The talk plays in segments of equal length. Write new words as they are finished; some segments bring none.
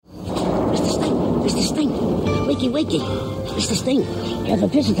wakey. Mr. Sting, I have a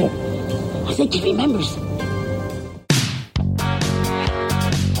visitor. I think he remembers.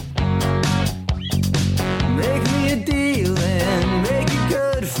 Make me a deal and make it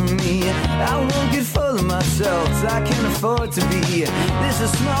good for me. I won't get full of myself, 'cause I can't afford to be. This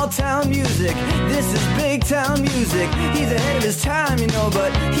is small town music, this is big town music. He's ahead of his time, you know,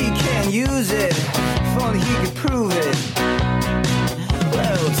 but he can't use it. If only he could prove it.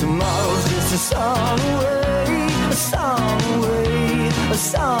 Well, tomorrow's just a song away, a song away, a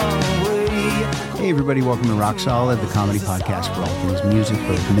song away. Hey everybody, welcome to Rock Solid, the comedy podcast for all things music,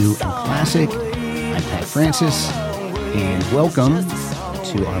 both new and classic. I'm Pat Francis, and welcome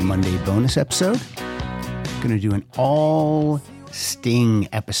to our Monday bonus episode. Going to do an all Sting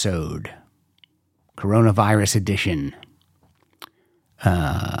episode, coronavirus edition.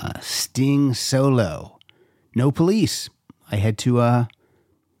 Sting solo, no police. I had to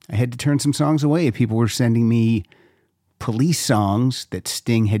turn some songs away. People were sending me police songs that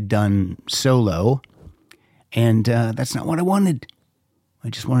Sting had done solo, and that's not what I wanted. I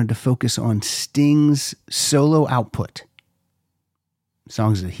just wanted to focus on Sting's solo output.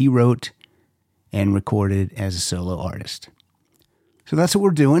 Songs that he wrote and recorded as a solo artist. So that's what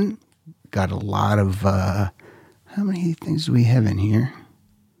we're doing. Got a lot of, how many things do we have in here?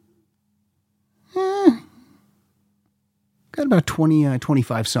 Got about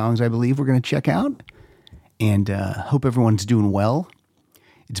 25 songs, I believe, we're going to check out. And hope everyone's doing well.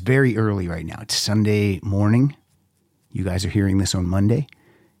 It's very early right now. It's Sunday morning. You guys are hearing this on Monday.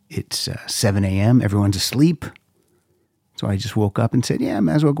 It's 7 a.m. Everyone's asleep. So I just woke up and said, yeah, I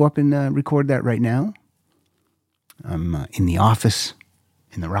might as well go up and record that right now. I'm in the office,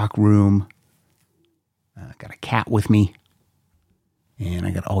 in the rock room. Got a cat with me. And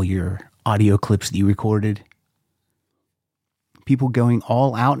I got all your audio clips that you recorded. People going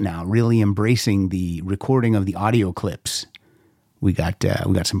all out now, really embracing the recording of the audio clips. We got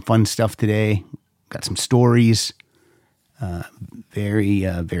some fun stuff today. Got some stories.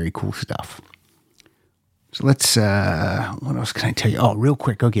 Very cool stuff. So let's, what else can I tell you? Oh, real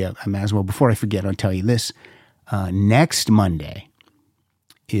quick. Okay, I might as well, before I forget, I'll tell you this. Next Monday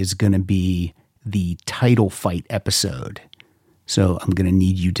is going to be the title fight episode. So I'm going to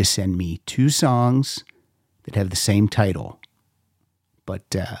need you to send me 2 songs that have the same title, but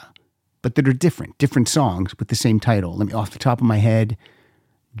that are different songs with the same title. Let me, off the top of my head,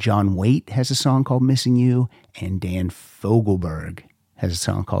 John Waite has a song called Missing You, and Dan Fogelberg has a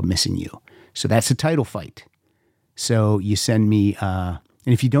song called Missing You. So that's a title fight. So you send me, and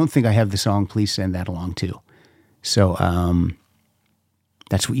if you don't think I have the song, please send that along too. So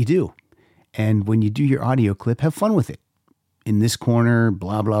that's what you do. And when you do your audio clip, have fun with it. In this corner,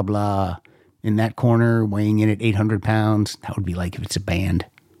 blah, blah, blah. In that corner, weighing in at 800 pounds. That would be like if it's a band.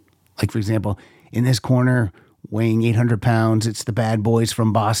 Like, for example, in this corner, weighing 800 pounds, it's the Bad Boys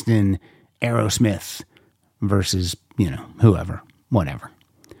from Boston, Aerosmith, versus, whoever, whatever.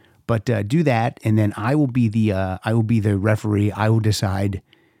 But do that, and then I will be the referee. I will decide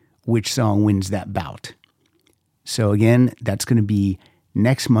which song wins that bout. So again, that's going to be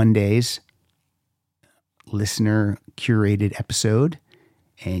next Monday's listener curated episode,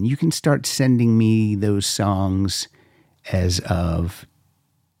 and you can start sending me those songs as of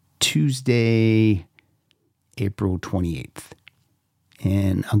Tuesday, April 28th.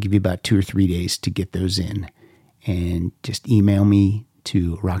 And I'll give you about 2 or 3 days to get those in. And just email me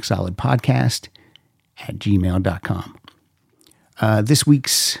to rocksolidpodcast@gmail.com. This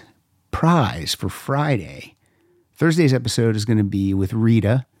week's prize for Friday, Thursday's episode is going to be with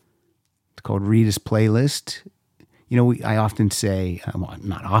Rita. It's called Rita's Playlist. I often say, well,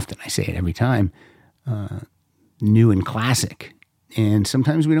 not often, I say it every time, new and classic. And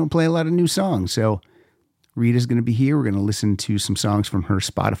sometimes we don't play a lot of new songs. So Rita's going to be here. We're going to listen to some songs from her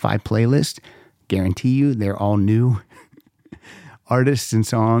Spotify playlist. Guarantee you they're all new artists and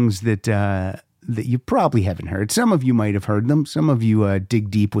songs that you probably haven't heard. Some of you might have heard them. Some of you dig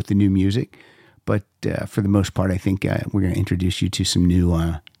deep with the new music. But for the most part, I think we're going to introduce you to some new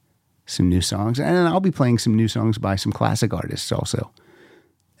songs. And I'll be playing some new songs by some classic artists also.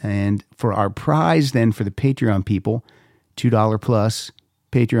 And for our prize then for the Patreon people, $2 plus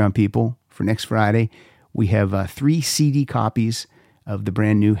Patreon people for next Friday, we have 3 CD copies of the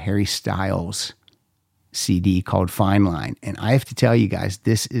brand new Harry Styles CD called Fine Line. And I have to tell you guys,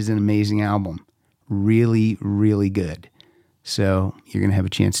 this is an amazing album. Really, really good. So you're going to have a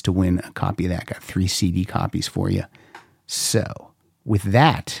chance to win a copy of that. Got 3 CD copies for you. So with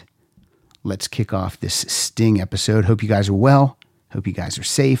that, let's kick off this Sting episode. Hope you guys are well. Hope you guys are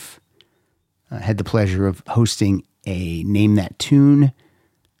safe. I had the pleasure of hosting a Name That Tune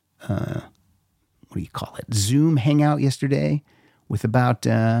what do you call it, Zoom hangout yesterday with about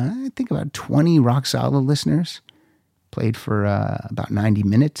 20 Rock Solid listeners. Played for about 90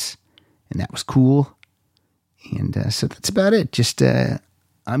 minutes, and that was cool. And so that's about it. Just,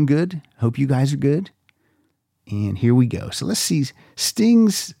 I'm good. Hope you guys are good. And here we go. So let's see.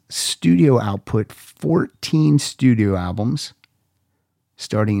 Sting's studio output, 14 studio albums,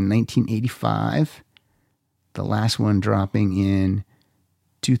 starting in 1985. The last one dropping in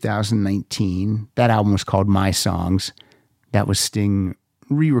 2019. That album was called My Songs. That was Sting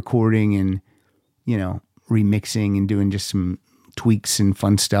re-recording and, remixing and doing just some tweaks and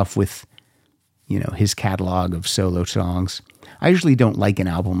fun stuff with, his catalog of solo songs. I usually don't like an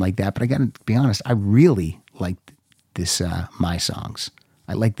album like that, but I got to be honest, I really liked this My Songs.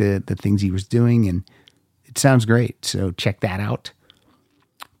 I like the things he was doing, and it sounds great. So check that out.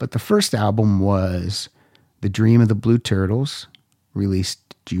 But the first album was The Dream of the Blue Turtles, released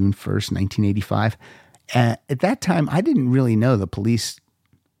June 1st, 1985. At that time, I didn't really know the Police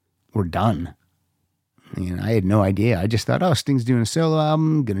were done. I had no idea. I just thought, Sting's doing a solo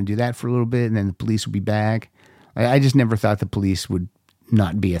album, going to do that for a little bit, and then the Police would be back. I just never thought the Police would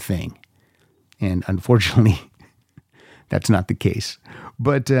not be a thing. And unfortunately, that's not the case.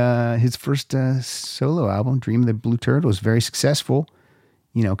 But his first solo album, Dream of the Blue Turtle, was very successful.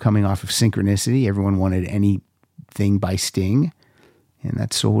 Coming off of Synchronicity, everyone wanted anything by Sting. And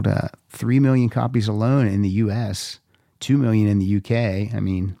that sold 3 million copies alone in the U.S., 2 million in the U.K. I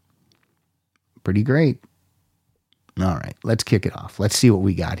mean, pretty great. All right, let's kick it off. Let's see what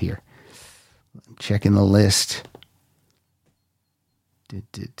we got here. Checking the list.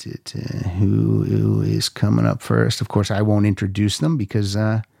 Who is coming up first? Of course, I won't introduce them because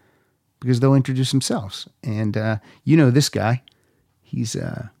they'll introduce themselves. And this guy, he's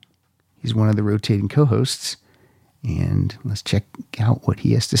one of the rotating co-hosts. And let's check out what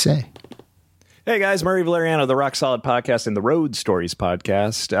he has to say. Hey guys, Murray Valeriano, the Rock Solid Podcast and the Road Stories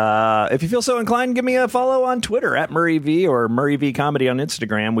Podcast. If you feel so inclined, give me a follow on Twitter at Murray V or Murray V Comedy on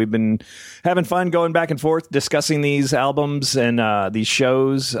Instagram. We've been having fun going back and forth, discussing these albums and these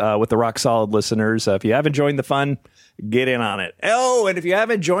shows with the Rock Solid listeners. If you haven't joined the fun, get in on it. Oh, and if you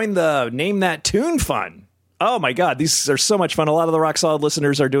haven't joined the Name That Tune fun, oh my God, these are so much fun. A lot of the Rock Solid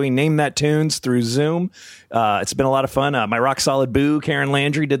listeners are doing Name That Tunes through Zoom. It's been a lot of fun. My Rock Solid boo, Karen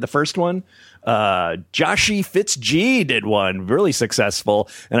Landry, did the first one. Joshy Fitz-G did one, really successful.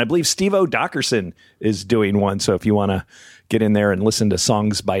 And I believe Steve-O Dockerson is doing one. So if you want to get in there and listen to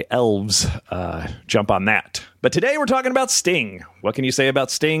songs by elves, jump on that. But today we're talking about Sting. What can you say about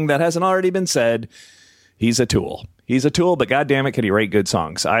Sting that hasn't already been said? He's a tool. He's a tool, but goddammit, can he write good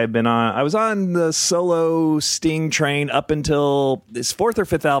songs? I was on the solo Sting train up until his fourth or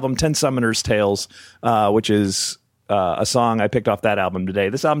fifth album, 10 Summoner's Tales, which is a song I picked off that album today.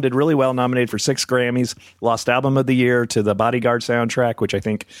 This album did really well, nominated for 6 Grammys, lost Album of the Year to the Bodyguard soundtrack, which I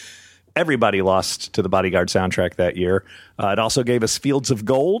think everybody lost to the Bodyguard soundtrack that year. It also gave us Fields of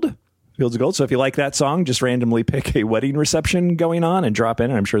Gold. So if you like that song, just randomly pick a wedding reception going on and drop in.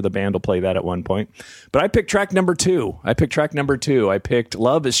 And I'm sure the band will play that at one point. But I picked track number 2. I picked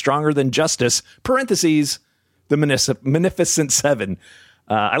Love is Stronger Than Justice, parentheses, the Magnificent Seven.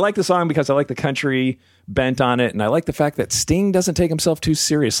 I like the song because I like the country bent on it. And I like the fact that Sting doesn't take himself too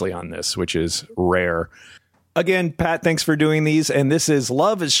seriously on this, which is rare. Again, Pat, thanks for doing these. And this is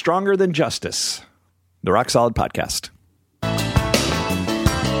Love is Stronger Than Justice, the Rock Solid Podcast.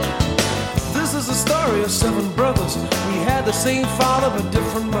 This is a story of 7 brothers. We had the same father but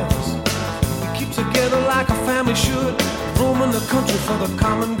different mothers. We keep together like a family should, roaming the country for the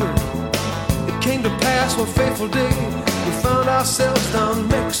common good. It came to pass one fateful day, we found ourselves down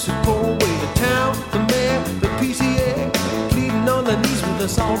Mexico way. The town, the mayor, the PTA, pleading on their knees with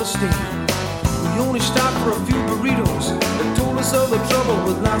us all to stay. We only stopped for a few burritos that told us of the trouble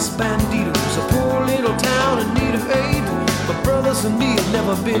with Los Banditos. A poor little town in need of aid, but brothers and me have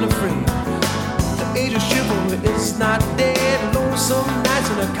never been afraid. The age of chivalry is not dead. Lonesome nights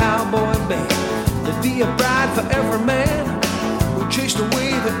in a cowboy band. There'd be a bride for every man who chased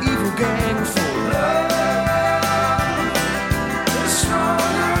away the evil gang for love. Is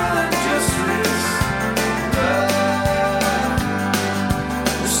stronger than justice. Love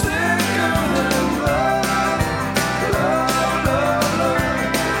is thicker than blood. Love, love, love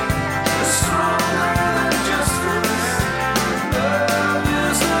is stronger than justice. Love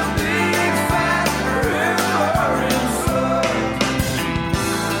is a big fat river in flood.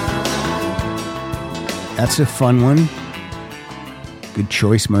 That's a fun one. Good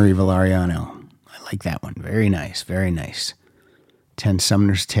choice, Murray Valeriano. I like that one. Very nice. Very nice. 10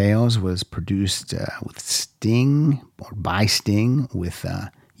 Summoner's Tales was produced with Sting, or by Sting, with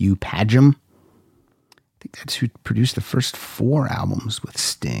Hugh Padgham. think that's who produced the first 4 albums with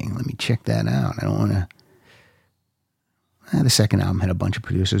Sting. Let me check that out. I don't want to... the second album had a bunch of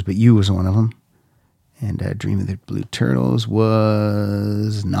producers, but You was one of them. And Dream of the Blue Turtles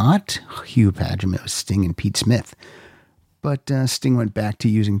was not Hugh Padgham. It was Sting and Pete Smith. But Sting went back to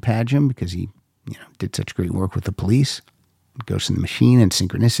using Padgham because he did such great work with the Police, Ghost in the Machine, and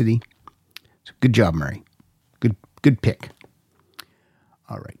Synchronicity. So good job, Murray. Good pick.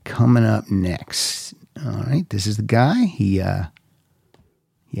 All right, coming up next. All right, this is the guy. He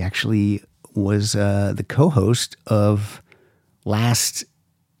actually was the co-host of last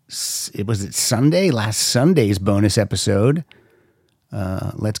Sunday's bonus episode.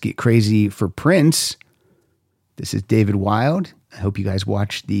 Let's Get Crazy for Prince. This is David Wild. I hope you guys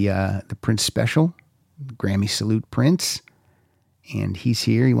watched the Prince special, Grammy Salute Prince. And he's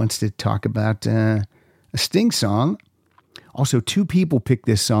here. He wants to talk about a Sting song. Also, 2 people picked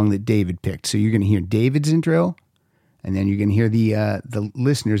this song that David picked. So you're going to hear David's intro, and then you're going to hear the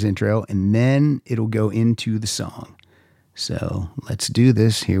listener's intro, and then it'll go into the song. So let's do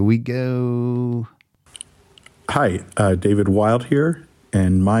this. Here we go. Hi, David Wild here,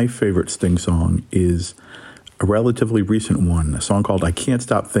 and my favorite Sting song is a relatively recent one, a song called I Can't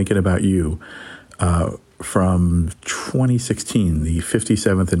Stop Thinking About You from 2016, the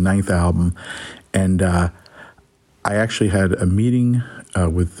 57th and 9th album. And I actually had a meeting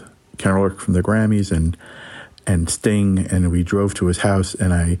with Ken Rourke from the Grammys and Sting, and we drove to his house,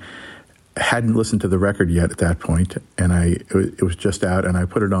 and I hadn't listened to the record yet at that point, and it was just out, and I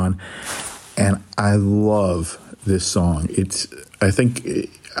put it on, and I love this song. I think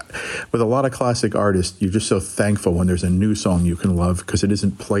with a lot of classic artists, you're just so thankful when there's a new song you can love because it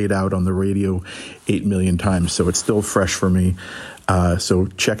isn't played out on the radio 8 million times, so it's still fresh for me. So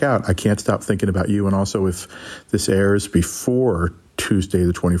check out I Can't Stop Thinking About You, and also if this airs before Tuesday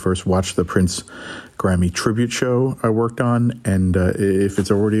the 21st, watch the Prince Grammy tribute show I worked on, and if it's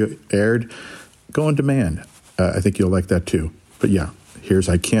already aired, go on demand. I think you'll like that too. But yeah, here's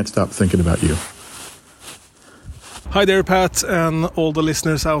I Can't Stop Thinking About You. Hi there, Pat, and all the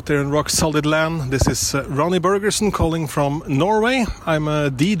listeners out there in Rock Solid Land. This is Ronny Bergersen calling from Norway. I'm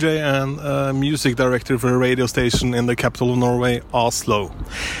a DJ and a music director for a radio station in the capital of Norway, Oslo.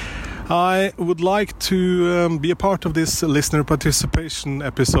 I would like to be a part of this listener participation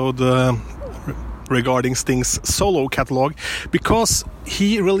episode regarding Sting's solo catalog, because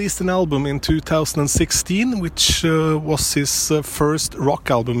he released an album in 2016 which was his first rock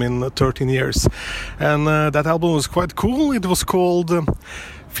album in 13 years, and that album was quite cool. It was called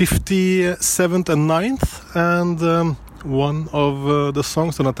 57th and 9th, and one of the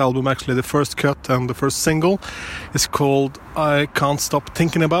songs on that album, actually the first cut and the first single, is called I Can't Stop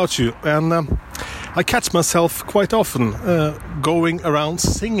Thinking About You. And I catch myself quite often going around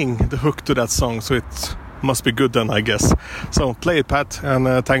singing the hook to that song, so it must be good then, I guess. So play it, Pat,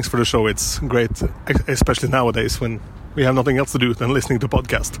 and thanks for the show. It's great, especially nowadays when we have nothing else to do than listening to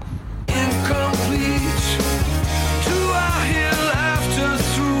podcasts.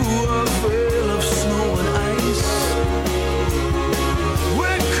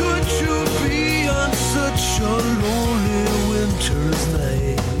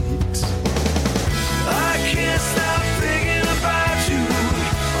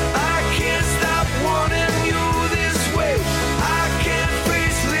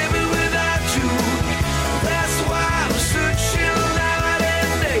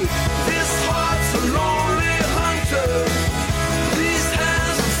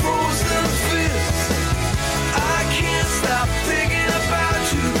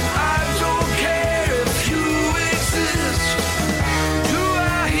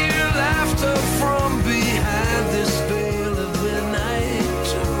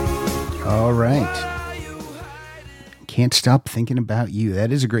 All right. Can't Stop Thinking About You.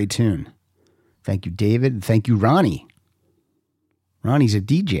 That is a great tune. Thank you, David. Thank you, Ronnie. Ronnie's a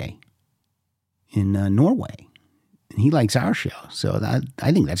DJ in Norway, and he likes our show. So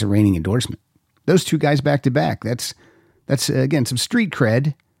I think that's a reigning endorsement. Those 2 guys back to back. That's again, some street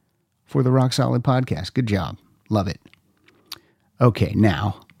cred for the Rock Solid podcast. Good job. Love it. Okay,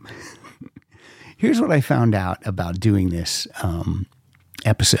 now, here's what I found out about doing this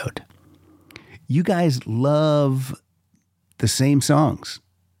episode. You guys love the same songs.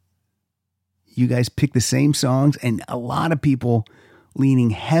 You guys pick the same songs, and a lot of people leaning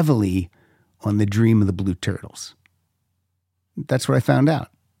heavily on the Dream of the Blue Turtles. That's what I found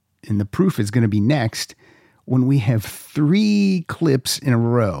out. And the proof is going to be next when we have 3 clips in a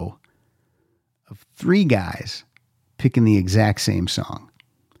row of 3 guys picking the exact same song.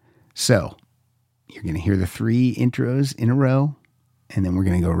 So you're going to hear the 3 intros in a row, and then we're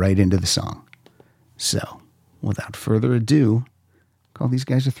going to go right into the song. So, without further ado, call these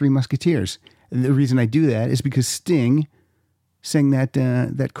guys the Three Musketeers. And the reason I do that is because Sting sang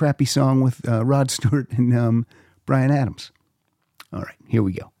that crappy song with Rod Stewart and Bryan Adams. All right, here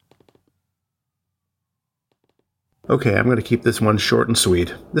we go. Okay, I'm going to keep this one short and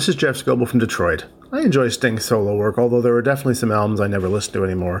sweet. This is Jeff Scoble from Detroit. I enjoy Sting's solo work, although there are definitely some albums I never listen to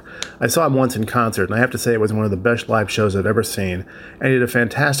anymore. I saw him once in concert, and I have to say it was one of the best live shows I've ever seen, and he did a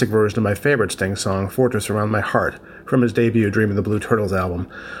fantastic version of my favorite Sting song, Fortress Around My Heart, from his debut Dream of the Blue Turtles album.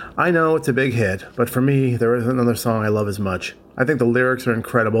 I know it's a big hit, but for me, there isn't another song I love as much. I think the lyrics are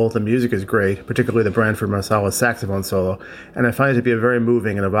incredible, the music is great, particularly the Branford Marsalis saxophone solo, and I find it to be a very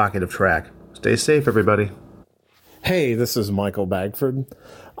moving and evocative track. Stay safe, everybody. Hey, this is Michael Bagford.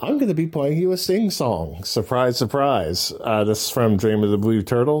 I'm going to be playing you a Sting song. Surprise, surprise. This is from Dream of the Blue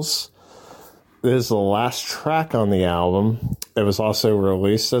Turtles. This is the last track on the album. It was also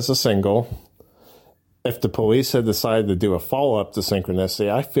released as a single. If the Police had decided to do a follow-up to Synchronicity,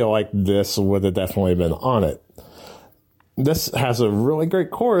 I feel like this would have definitely been on it. This has a really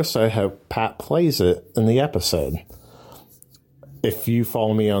great chorus. I hope Pat plays it in the episode. If you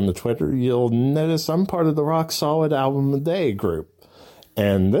follow me on the Twitter, you'll notice I'm part of the Rock Solid Album of the Day group.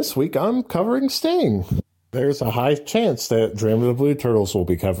 And this week I'm covering Sting. There's a high chance that Dream of the Blue Turtles will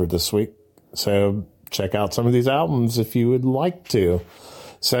be covered this week. So check out some of these albums if you would like to.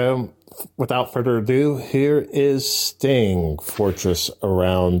 So without further ado, here is Sting, Fortress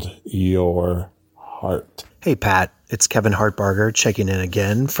Around Your Heart. Hey, Pat. It's Kevin Hartbarger checking in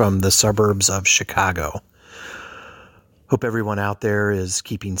again from the suburbs of Chicago. Hope everyone out there is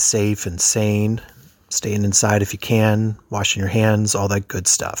keeping safe and sane, staying inside if you can, washing your hands, all that good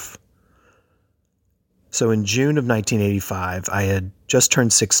stuff. So in June of 1985, I had just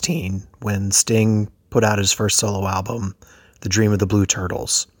turned 16 when Sting put out his first solo album, The Dream of the Blue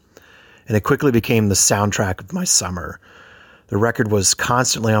Turtles. And it quickly became the soundtrack of my summer. The record was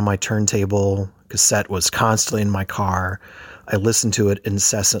constantly on my turntable, cassette was constantly in my car. I listened to it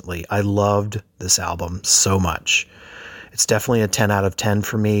incessantly. I loved this album so much. It's definitely a 10 out of 10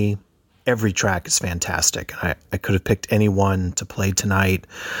 for me. Every track is fantastic. I could have picked any one to play tonight.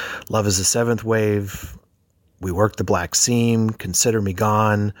 Love is the Seventh Wave, We Work the Black Seam, Consider Me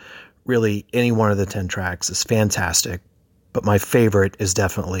Gone. Really, any one of the 10 tracks is fantastic. But my favorite is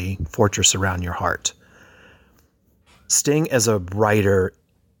definitely Fortress Around Your Heart. Sting as a writer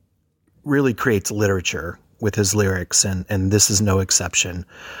really creates literature with his lyrics, and this is no exception.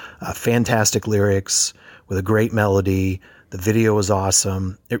 Fantastic lyrics with a great melody. The video is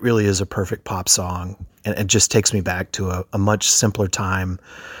awesome. It really is a perfect pop song. And it just takes me back to a much simpler time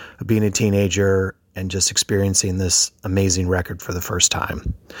of being a teenager and just experiencing this amazing record for the first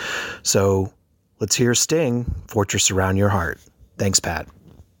time. So let's hear Sting, Fortress Around Your Heart. Thanks, Pat.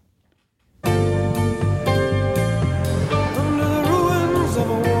 Under the ruins of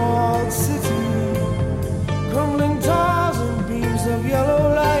a walled city, crumbling towers and beams of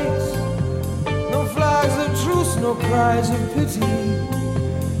yellow light. No flags of truce, no cries of pity.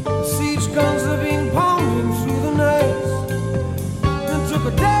 The siege guns are being pounded through the night. It took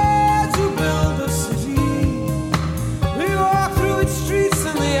a day to build a city. We walked through its streets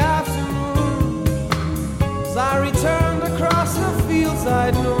in the afternoon. As I returned across the fields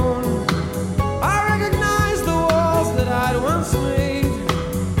I'd known, I recognized the walls that I'd once made.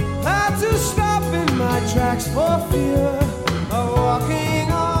 Had to stop in my tracks for fear of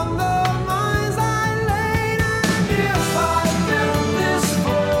walking on the mines I laid. And if I built this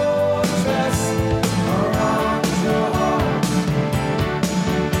fortress around your heart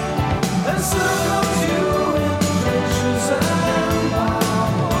and circled you in trenches and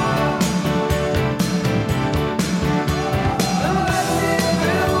barbed wire, and let me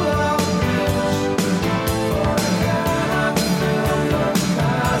build a bridge for I cannot fill your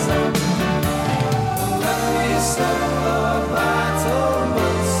chasm, let me set the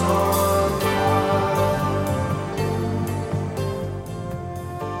battlements on fire.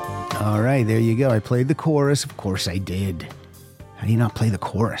 All right, there you go. I played the chorus. Of course I did. How do you not play the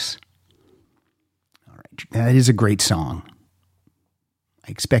chorus? All right, that is a great song.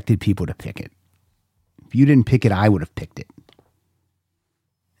 I expected people to pick it. If you didn't pick it, I would have picked it.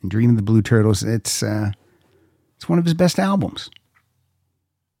 And Dream of the Blue Turtles, it's one of his best albums.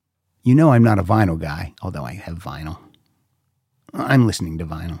 You know I'm not a vinyl guy, although I have vinyl. I'm listening to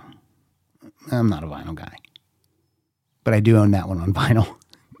vinyl. I'm not a vinyl guy. But I do own that one on vinyl.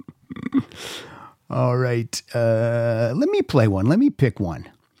 All right. Let me play one. Let me pick one.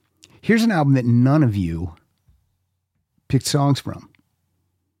 Here's an album that none of you picked songs from.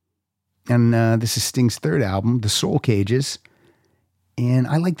 And this is Sting's third album, The Soul Cages. And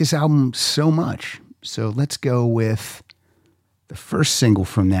I like this album so much. So let's go with the first single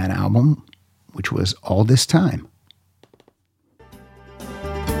from that album, which was All This Time.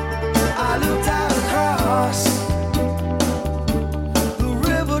 I looked out across the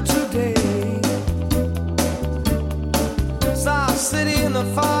river today, saw a city in the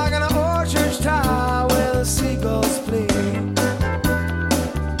fog and an old church tower where the seagulls play,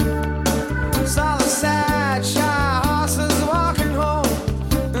 saw the sad shy horses walking home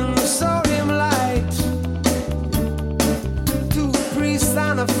in the sodium light, two priests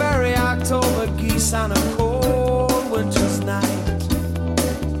on a ferry, October geese on a cold winter's night.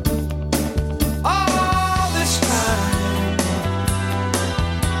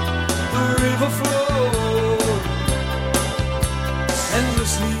 Overflow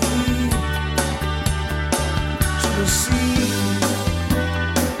endlessly to the sea.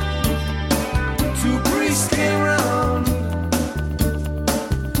 Two priests came round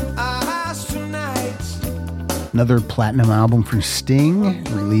our house tonight. Another platinum album from Sting,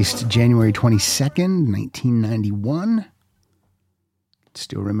 released January 22nd, 1991.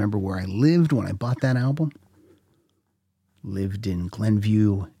 Still remember where I lived when I bought that album. Lived in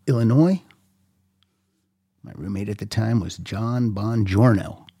Glenview, Illinois. My roommate at the time was John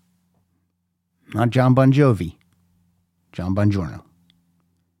Bongiorno. Not John Bon Jovi. John Bongiorno.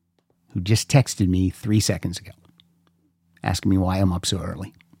 Who just texted me 3 seconds ago, asking me why I'm up so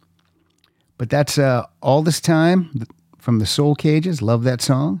early. But that's All This Time from the Soul Cages. Love that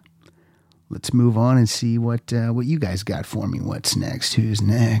song. Let's move on and see what you guys got for me. What's next? Who's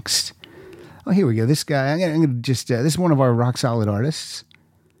next? Oh, here we go. This guy, I'm gonna just, this is one of our rock solid artists.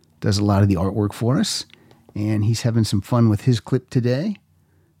 Does a lot of the artwork for us. And he's having some fun with his clip today.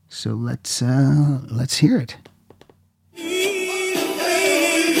 So let's hear it.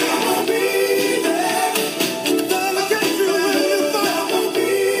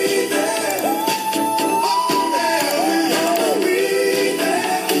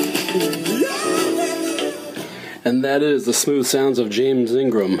 And that is the smooth sounds of James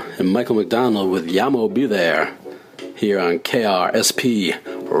Ingram and Michael McDonald with Yamo Be There here on KRSP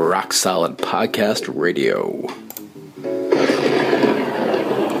Rock Solid Podcast Radio.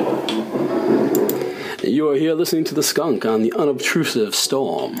 You are here listening to The Skunk on the Unobtrusive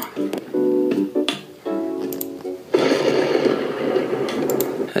Storm.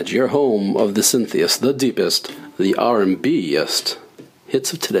 At your home of the synthiest, the deepest, the R&B-est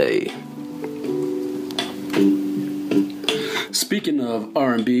hits of today. Speaking of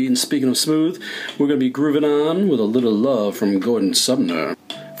R&B and speaking of smooth, we're going to be grooving on with a little love from Gordon Sumner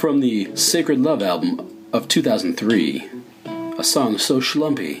from the Sacred Love album of 2003. A song so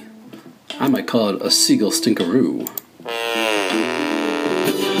schlumpy, I might call it a seagull stinkeroo.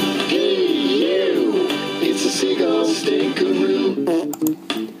 It's a seagull stinkeroo.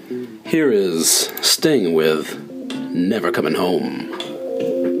 Here is Sting with Never Coming Home.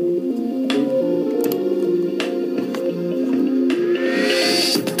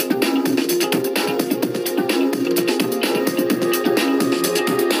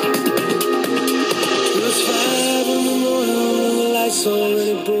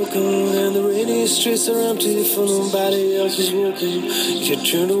 Streets are empty for nobody else is working. You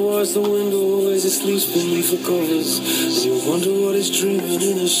turn towards the window as it sleeps beneath the covers. You wonder what is dreaming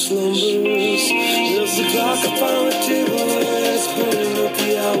in his slumbers. There's the clock upon the table and it's burning up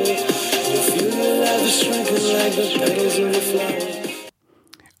the hours. You feel your life is shrinking like the petals of a flower.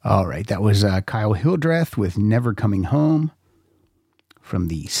 All right, that was Kyle Hildreth with Never Coming Home from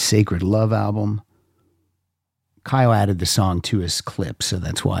the Sacred Love album. Kyle added the song to his clip, so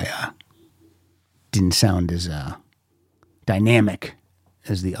that's why didn't sound as dynamic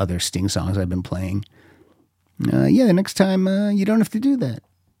as the other Sting songs I've been playing. The next time you don't have to do that.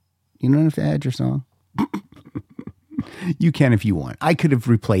 You don't have to add your song. You can if you want. I could have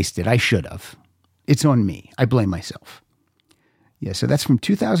replaced it. I should have. It's on me. I blame myself. Yeah, so that's from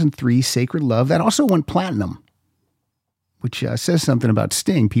 2003, Sacred Love. That also went platinum, which says something about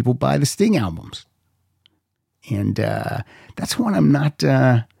Sting. People buy the Sting albums. And that's one I'm not...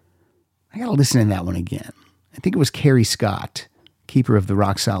 I got to listen to that one again. I think it was Carrie Scott, keeper of the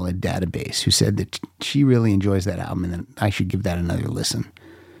Rock Solid database, who said that she really enjoys that album and that I should give that another listen.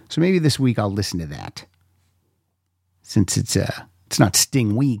 So maybe this week I'll listen to that. Since it's not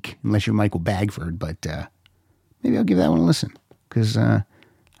Sting week, unless you're Michael Bagford, but maybe I'll give that one a listen. Because I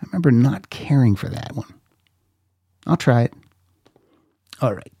remember not caring for that one. I'll try it.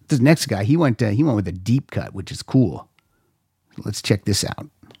 All right. This next guy, he went with a deep cut, which is cool. Let's check this out.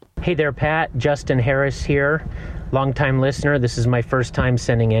 Hey there, Pat. Justin Harris here. Longtime listener. This is my first time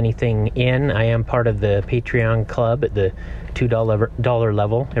sending anything in. I am part of the Patreon club at the $2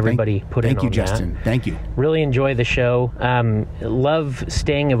 level. Everybody put in on that. Thank you, Justin. Thank you. Really enjoy the show. Love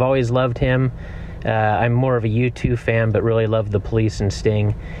Sting. I've always loved him. I'm more of a U2 fan, but really love the Police and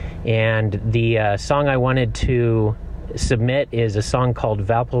Sting. And the song I wanted to submit is a song called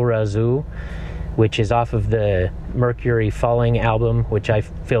Valparaiso, which is off of the Mercury Falling album, which I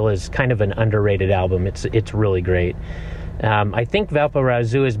feel is kind of an underrated album. It's really great. I think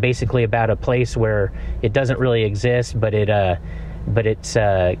Valparaiso is basically about a place where it doesn't really exist, but it's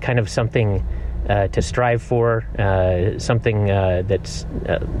kind of something to strive for, something that's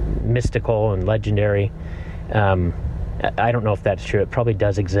mystical and legendary. I don't know if that's true. It probably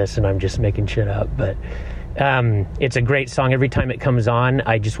does exist, and I'm just making shit up, but it's a great song. Every time it comes on,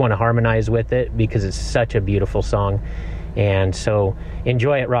 I just want to harmonize with it because it's such a beautiful song. And so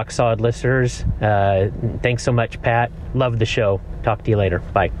enjoy it, Rock Solid listeners. Thanks so much, Pat. Love the show. Talk to you later.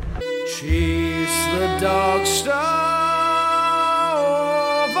 Bye. Chase the dog star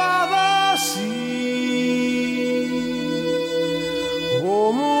over the sea,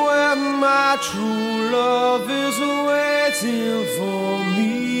 home where my true love is waiting for me.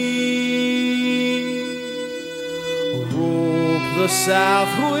 Rope the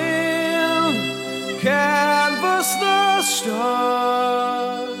south wind, canvas the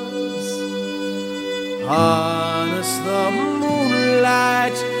stars, harness the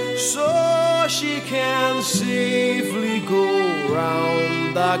moonlight so she can safely go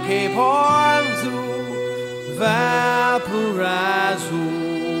round the Cape Horn to Valparaiso.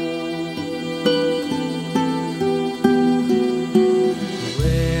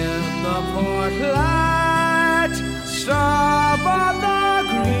 When the port light starboard the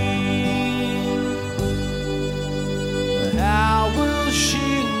green, how will she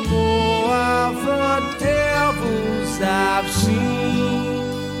know of the devils I've seen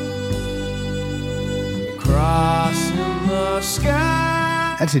crossing the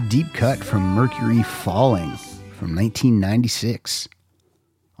sky? That's a deep cut from Mercury Falling from 1996.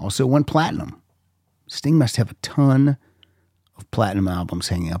 Also went platinum. Sting must have a ton of platinum albums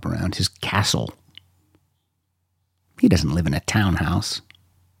hanging up around his castle. He doesn't live in a townhouse.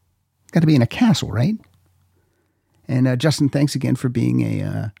 Got to be in a castle, right? And Justin, thanks again for being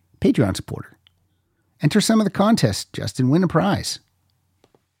a Patreon supporter. Enter some of the contests, Justin. Win a prize.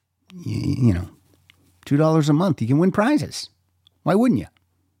 You know, $2 a month. You can win prizes. Why wouldn't you?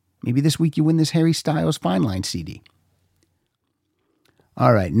 Maybe this week you win this Harry Styles Fine Line CD.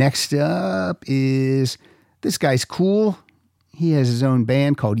 All right, next up is, this guy's cool. He has his own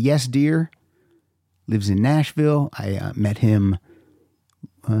band called Yes Dear. Lives in Nashville. I met him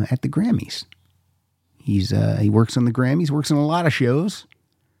at the Grammys. He works on the Grammys, works on a lot of shows.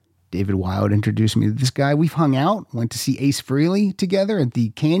 David Wild introduced me to this guy. We've hung out, went to see Ace Frehley together at the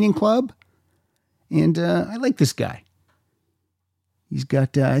Canyon Club. And I like this guy. He's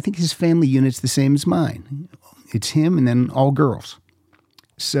got, I think his family unit's the same as mine. It's him and then all girls.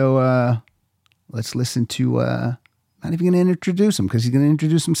 So let's listen to, not even going to introduce him because he's going to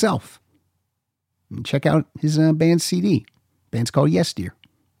introduce himself. And check out his band CD. Band's called Yes Dear.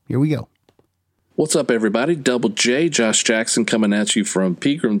 Here we go. What's up, everybody? Double J, Josh Jackson coming at you from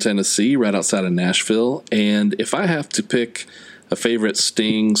Pegram, Tennessee, right outside of Nashville. And if I have to pick a favorite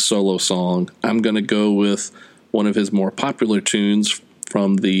Sting solo song, I'm going to go with one of his more popular tunes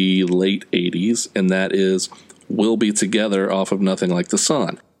from the late 80s, and that is We'll Be Together off of Nothing Like the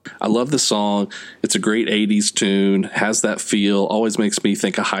Sun. I love the song. It's a great 80s tune, has that feel, always makes me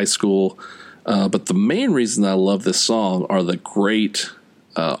think of high school. But the main reason I love this song are the great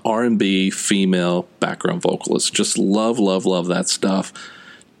R&B female background vocalists. Just love that stuff.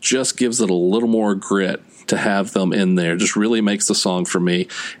 Just gives it a little more grit to have them in there. Just really makes the song for me.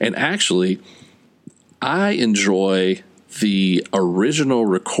 And actually, I enjoy the original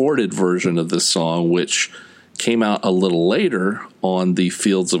recorded version of this song, which came out a little later on the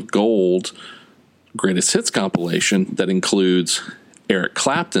Fields of Gold Greatest Hits compilation that includes Eric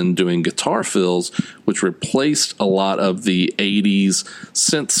Clapton doing guitar fills, which replaced a lot of the 80s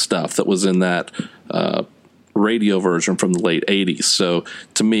synth stuff that was in that radio version from the late 80s. So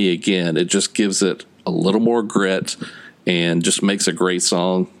to me, again, it just gives it a little more grit and just makes a great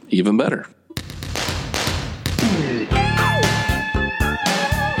song even better.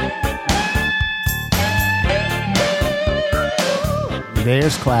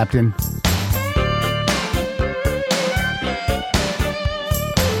 There's Clapton.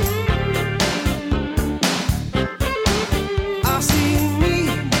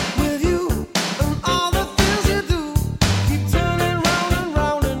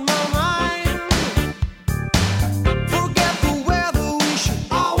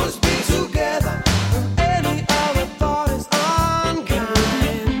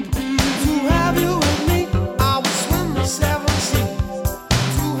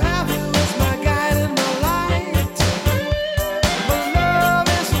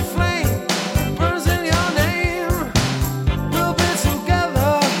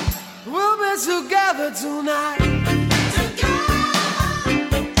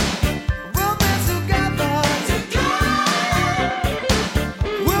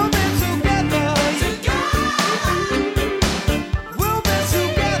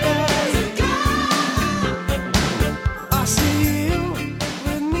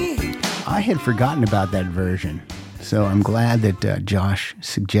 had forgotten about that version. So I'm glad that Josh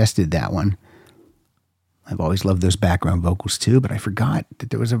suggested that one. I've always loved those background vocals too, but I forgot that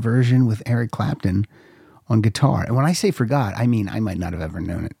there was a version with Eric Clapton on guitar. And when I say forgot, I mean I might not have ever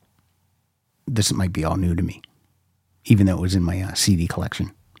known it. This might be all new to me, even though it was in my CD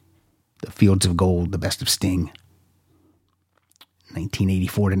collection. The Fields of Gold, The Best of Sting,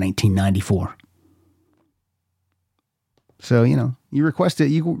 1984 to 1994. So, you request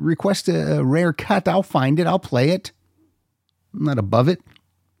a rare cut, I'll find it, I'll play it. I'm not above it.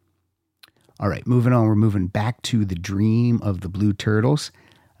 All right, moving on. We're moving back to The Dream of the Blue Turtles.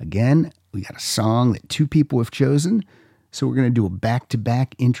 Again, we got a song that two people have chosen. So we're going to do a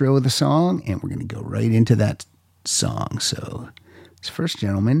back-to-back intro of the song, and we're going to go right into that song. So this first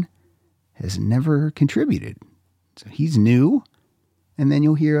gentleman has never contributed. So he's new. And then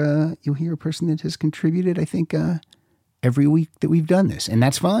you'll hear a person that has contributed, I think, every week that we've done this. And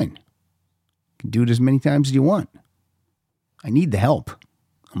that's fine. You can do it as many times as you want. I need the help.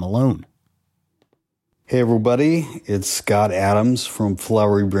 I'm alone. Hey everybody, it's Scott Adams from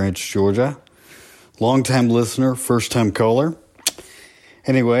Flowery Branch, Georgia. Longtime listener, first time caller.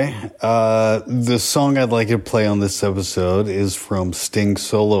 Anyway, the song I'd like to play on this episode is from Sting's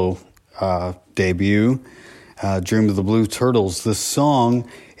solo debut, Dream of the Blue Turtles. This song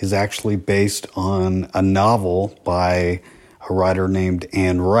is actually based on a novel by a writer named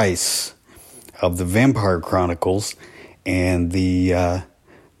Anne Rice of the Vampire Chronicles, and the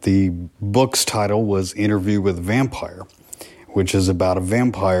book's title was Interview with a Vampire, which is about a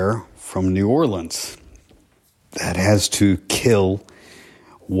vampire from New Orleans that has to kill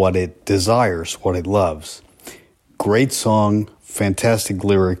what it desires, what it loves. Great song, fantastic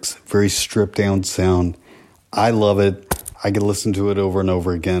lyrics, very stripped down sound. I love it. I could listen to it over and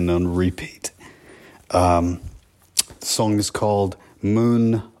over again on repeat. The song is called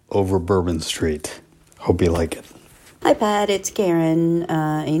Moon Over Bourbon Street. Hope you like it. Hi, Pat. It's Karen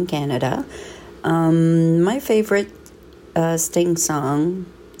in Canada. My favorite Sting song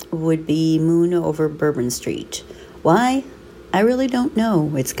would be Moon Over Bourbon Street. Why? I really don't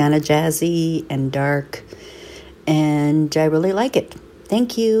know. It's kind of jazzy and dark, and I really like it.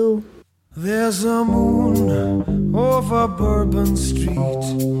 Thank you. There's a moon over Bourbon Street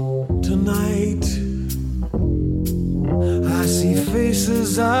tonight. I see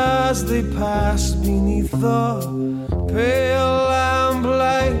faces as they pass beneath the pale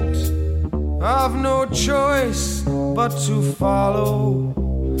lamplight. I've no choice but to follow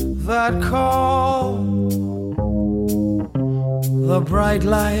that call. The bright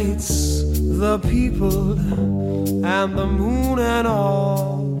lights, the people, and the moon and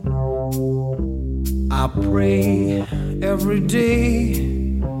all. I pray every day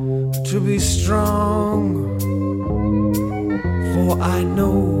to be strong, for I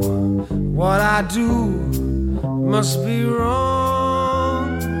know what I do must be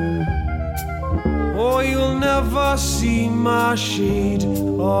wrong. Or you'll never see my shade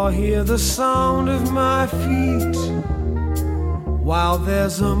or hear the sound of my feet while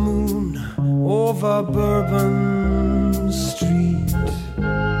there's a moon over Bourbon Street.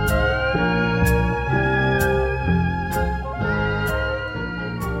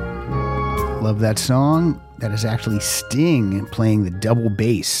 Love that song. That is actually Sting playing the double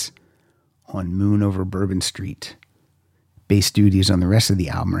bass on Moon Over Bourbon Street. Bass duties on the rest of the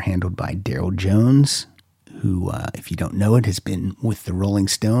album are handled by Daryl Jones, who, if you don't know it, has been with the Rolling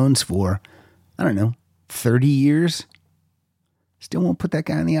Stones for, 30 years. Still won't put that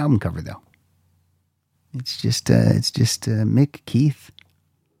guy on the album cover, though. It's just Mick, Keith,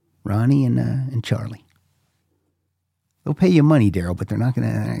 Ronnie, and Charlie. They'll pay you money, Daryl, but they're not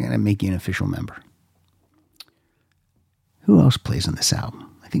gonna make you an official member. Who else plays on this album?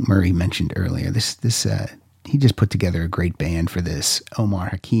 I think Murray mentioned earlier. He just put together a great band for this. Omar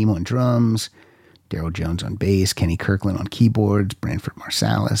Hakim on drums, Daryl Jones on bass, Kenny Kirkland on keyboards, Branford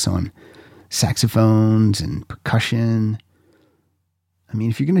Marsalis on saxophones and percussion. I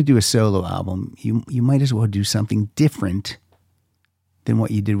mean, if you're going to do a solo album, you might as well do something different than what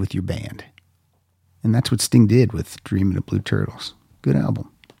you did with your band. And that's what Sting did with Dream of the Blue Turtles. Good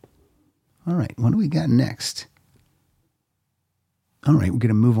album. All right, what do we got next? All right, we're going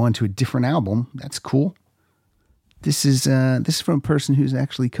to move on to a different album. That's cool. This is from a person who's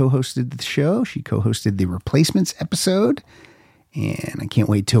actually co-hosted the show. She co-hosted the Replacements episode. And I can't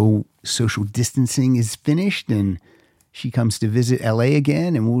wait till social distancing is finished and she comes to visit LA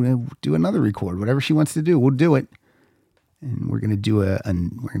again, and we'll do another record. Whatever she wants to do, we'll do it. And we're going to do we're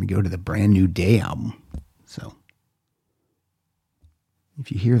going to go to the Brand New Day album. So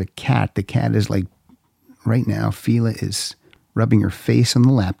if you hear the cat is like right now, Fila is rubbing her face on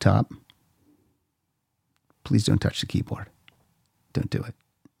the laptop. Please don't touch the keyboard. Don't do it.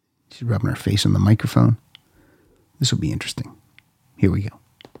 She's rubbing her face on the microphone. This will be interesting. Here we go.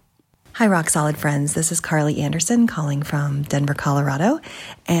 Hi, Rock Solid friends. This is Carly Anderson calling from Denver, Colorado.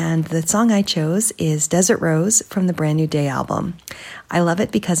 And the song I chose is Desert Rose from the Brand New Day album. I love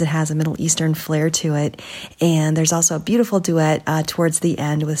it because it has a Middle Eastern flair to it. And there's also a beautiful duet towards the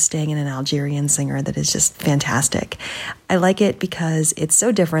end with Sting and an Algerian singer that is just fantastic. I like it because it's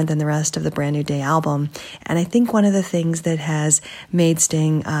so different than the rest of the Brand New Day album. And I think one of the things that has made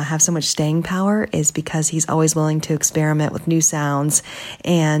Sting have so much staying power is because he's always willing to experiment with new sounds.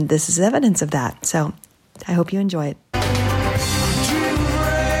 And this is evidence of that. So I hope you enjoy it.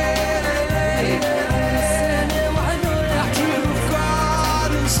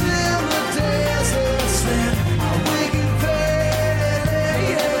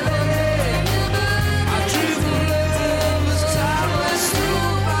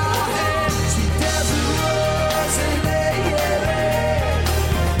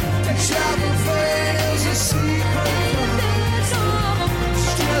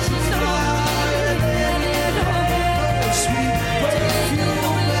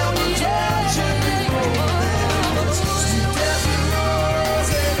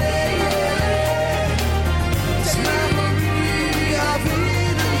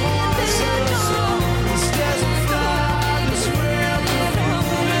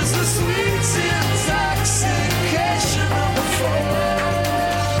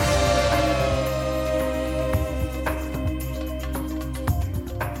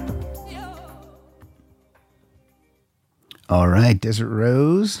 All right, Desert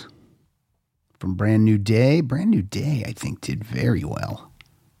Rose from Brand New Day. Brand New Day, I think, did very well.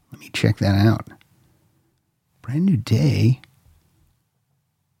 Let me check that out. Brand New Day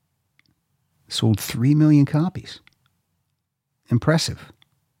sold 3 million copies. Impressive.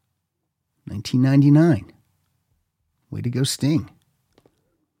 1999. Way to go, Sting.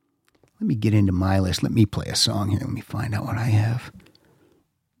 Let me get into my list. Let me play a song here. Let me find out what I have.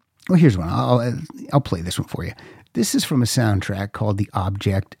 Well, here's one. I'll play this one for you. This is from a soundtrack called The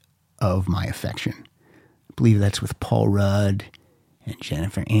Object of My Affection. I believe that's with Paul Rudd and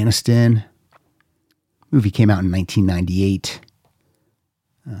Jennifer Aniston. Movie came out in 1998.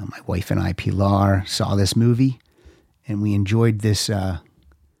 My wife and I, Pilar, saw this movie, and we enjoyed this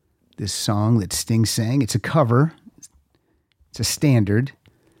song that Sting sang. It's a cover. It's a standard.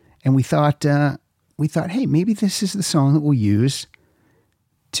 And we thought, hey, maybe this is the song that we'll use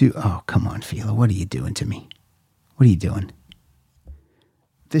to... Oh, come on, Philo. What are you doing to me? What are you doing?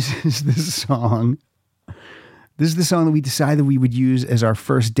 This is the song. This is the song that we decided we would use as our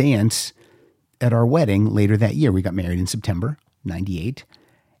first dance at our wedding later that year. We got married in September 98.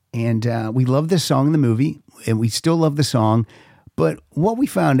 And we love this song in the movie. And we still love the song. But what we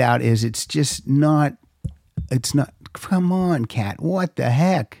found out is it's just not... It's not... Come on, Cat. What the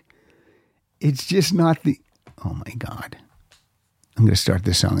heck? It's just not the... Oh, my God. I'm going to start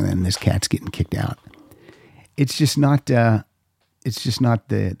this song and then this cat's getting kicked out. It's just not the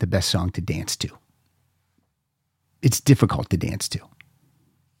best song to dance to. It's difficult to dance to.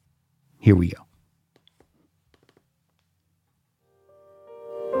 Here we go.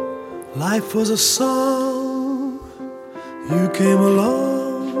 Life was a song, you came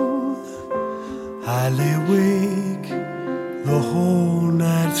along. I lay awake the whole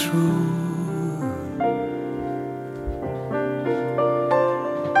night through.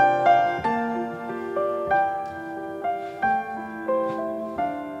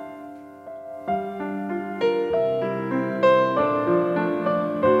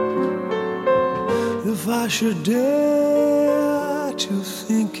 If I should dare to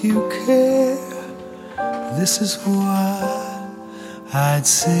think you care, this is what I'd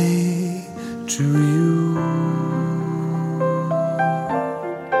say to you.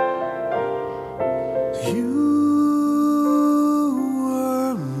 You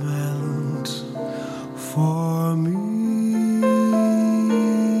were meant for me,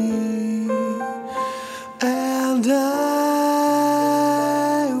 and I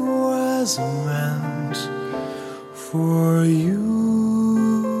was meant for you.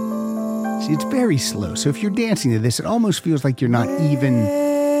 See, it's very slow. So if you're dancing to this, it almost feels like you're not even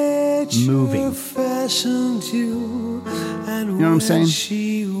moving. You know what I'm saying?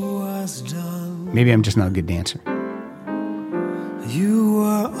 Maybe I'm just not a good dancer. You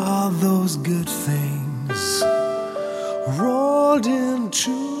were all those good things rolled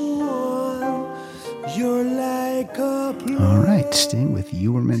into one. You're like a All right, Sting with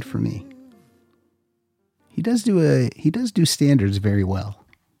 "You Were Meant for Me." He does do standards very well.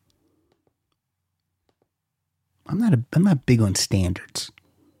 I'm not big on standards.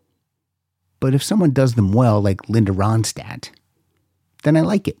 But if someone does them well, like Linda Ronstadt, then I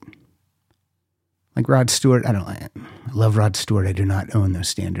like it. Like Rod Stewart, I love Rod Stewart. I do not own those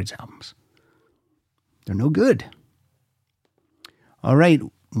Standards albums. They're no good. All right,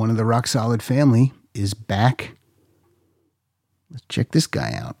 one of the Rock Solid family is back. Let's check this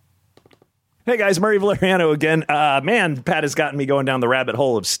guy out. Hey guys, Murray Valeriano again. Man, Pat has gotten me going down the rabbit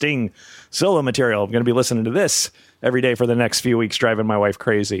hole of Sting solo material. I'm going to be listening to this every day for the next few weeks, driving my wife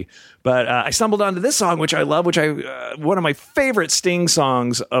crazy. But I stumbled onto this song, which I love, one of my favorite Sting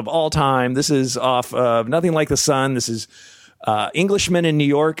songs of all time. This is off of Nothing Like the Sun. This is Englishman in New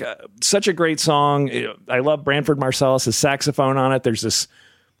York. Such a great song. I love Branford Marsalis' saxophone on it. There's this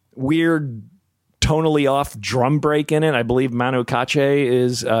weird tonally off drum break in it. I believe Manu Katché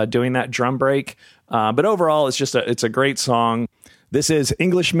is doing that drum break. But overall, it's a great song. This is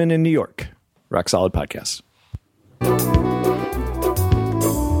Englishman in New York, Rock Solid Podcast. I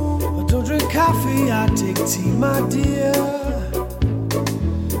don't drink coffee, I take tea, my dear.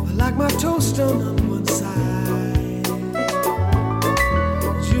 I like my toast on one side.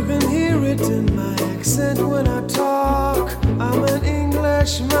 You can hear it in my accent when I talk. I'm an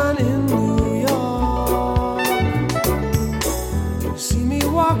Englishman in New York. You see me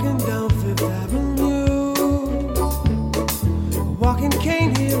walking down Fifth Avenue, a walking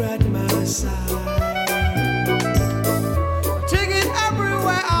cane here at my side. Take it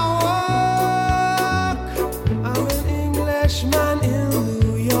everywhere I walk. I'm an Englishman in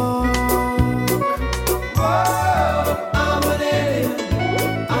New York. Whoa, I'm an alien.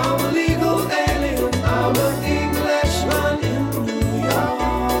 I'm a legal alien. I'm an Englishman in New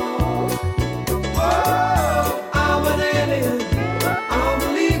York. Whoa, I'm an alien. I'm a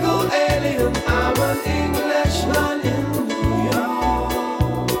legal alien. I'm an Englishman in New York.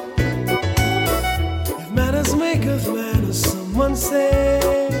 If manners make of manners, someone say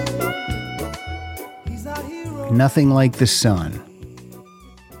he's our hero. Nothing Like the Sun.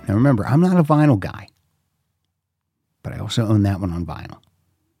 Now remember, I'm not a vinyl guy, but I also own that one on vinyl.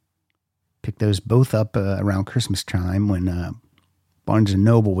 Picked those both up around Christmas time when Barnes &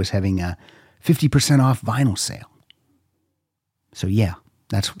 Noble was having a 50% off vinyl sale. So yeah,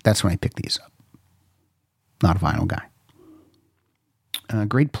 that's when I picked these up. Not a vinyl guy.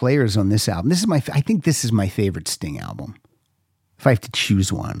 Great players on this album. I think this is my favorite Sting album. If I have to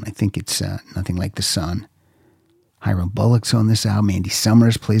choose one, I think it's Nothing Like the Sun. Hiram Bullock's on this album. Andy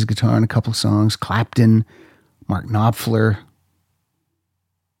Summers plays guitar in a couple songs. Clapton, Mark Knopfler.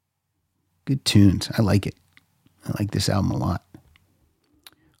 Good tunes. I like it. I like this album a lot.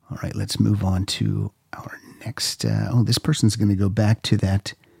 All right, let's move on to our next. This person's going to go back to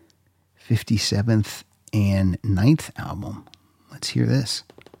that 57th and 9th album. Let's hear this.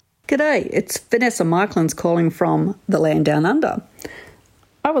 G'day, it's Vanessa Michaelins calling from the land down under.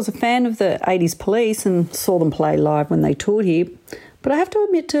 I was a fan of the 80s Police and saw them play live when they toured here, but I have to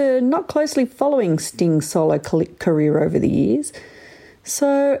admit to not closely following Sting's solo career over the years.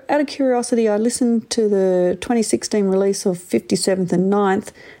 So, out of curiosity, I listened to the 2016 release of 57th and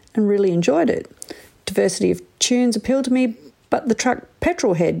 9th and really enjoyed it. Diversity of tunes appealed to me, but the track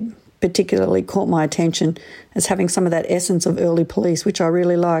Petrolhead particularly caught my attention as having some of that essence of early Police, which I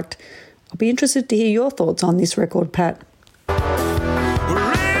really liked. I'll be interested to hear your thoughts on this record, Pat.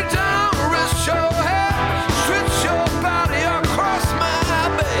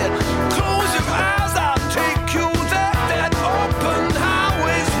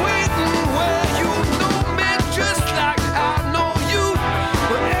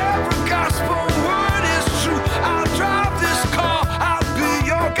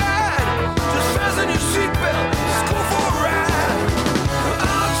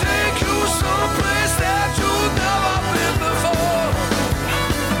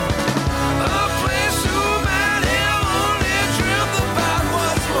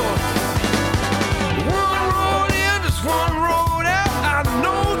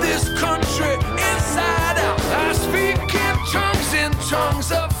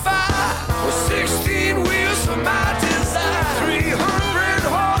 Tongues of fire with 16 wheels for my desire. 300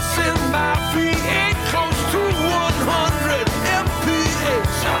 horse in my V8, close to 100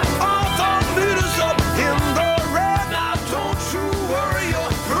 mph. All the meters up in the red. Now don't you worry, your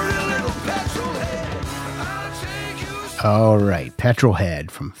pretty little petrolhead. All right,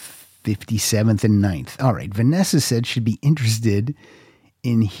 Petrolhead from 57th and 9th. All right, Vanessa said she'd be interested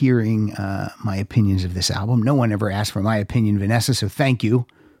in hearing my opinions of this album. No one ever asked for my opinion, Vanessa, so thank you.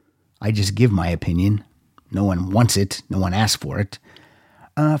 I just give my opinion. No one wants it. No one asked for it.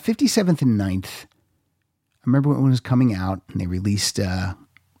 57th and 9th. I remember when it was coming out and they released the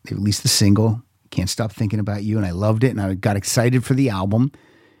single, Can't Stop Thinking About You, and I loved it, and I got excited for the album.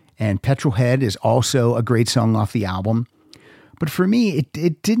 And Petrolhead is also a great song off the album. But for me, it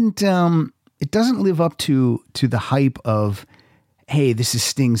didn't, it doesn't live up to the hype of, hey, this is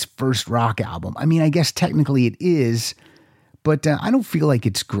Sting's first rock album. I mean, I guess technically it is, but I don't feel like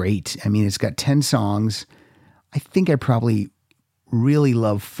it's great. I mean, it's got 10 songs. I think I probably really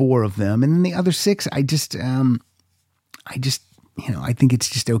love 4 of them. And then the other 6, I just, I think it's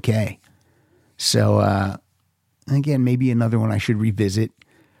just okay. So, again, maybe another one I should revisit,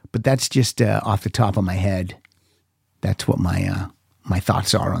 but that's just off the top of my head. That's what my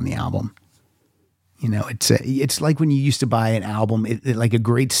thoughts are on the album. You know, it's like when you used to buy an album, like a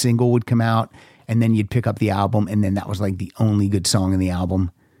great single would come out, and then you'd pick up the album, and then that was like the only good song in the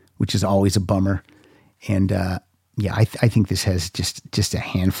album, which is always a bummer. And I think this has just a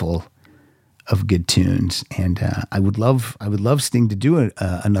handful of good tunes, and I would love Sting to do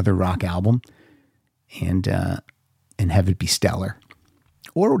another rock album, and have it be stellar,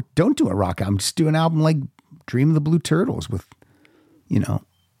 or don't do a rock album, just do an album like Dream of the Blue Turtles with,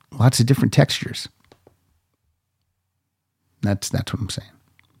 lots of different textures. That's what I'm saying.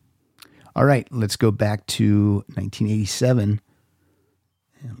 All right, let's go back to 1987.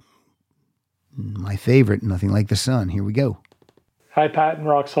 My favorite, Nothing Like the Sun. Here we go. Hi, Pat and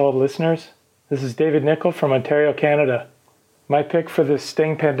Rock Solid listeners. This is David Nickel from Ontario, Canada. My pick for this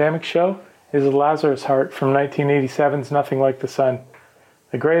Sting Pandemic show is Lazarus Heart from 1987's Nothing Like the Sun.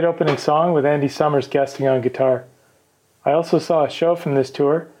 A great opening song with Andy Summers guesting on guitar. I also saw a show from this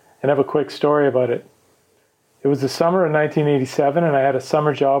tour and have a quick story about it. It was the summer of 1987 and I had a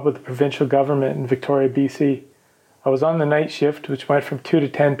summer job with the provincial government in Victoria, BC. I was on the night shift, which went from 2 to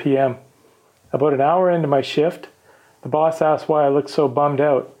 10 p.m. About an hour into my shift, the boss asked why I looked so bummed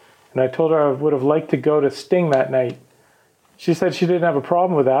out, and I told her I would have liked to go to Sting that night. She said she didn't have a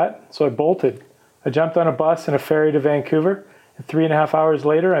problem with that, so I bolted. I jumped on a bus and a ferry to Vancouver, and 3.5 hours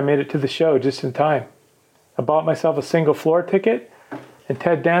later I made it to the show just in time. I bought myself a single floor ticket, and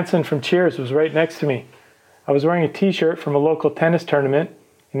Ted Danson from Cheers was right next to me. I was wearing a t-shirt from a local tennis tournament,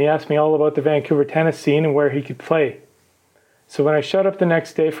 and he asked me all about the Vancouver tennis scene and where he could play. So when I showed up the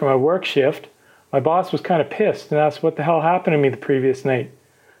next day for my work shift, my boss was kind of pissed and asked what the hell happened to me the previous night.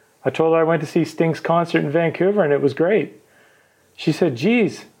 I told her I went to see Sting's concert in Vancouver and it was great. She said,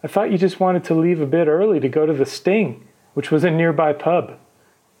 geez, I thought you just wanted to leave a bit early to go to the Sting, which was a nearby pub.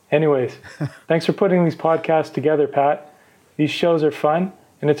 Anyways, thanks for putting these podcasts together, Pat. These shows are fun,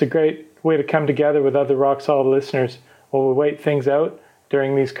 and it's a great way to come together with other Rock Solid listeners while we wait things out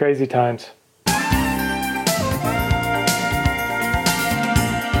during these crazy times.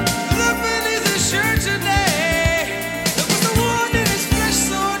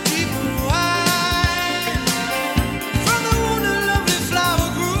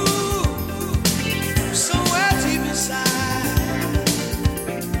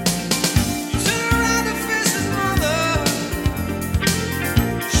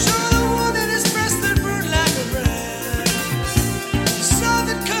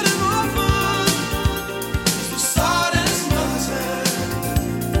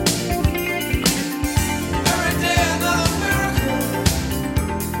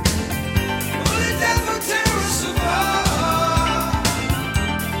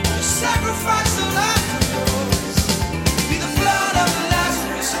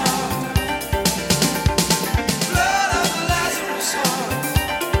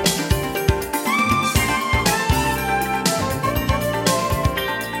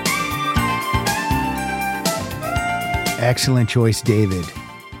 Excellent choice, David.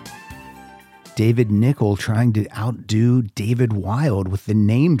 David Nickel trying to outdo David Wild with the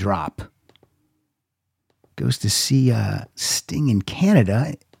name drop. Goes to see Sting in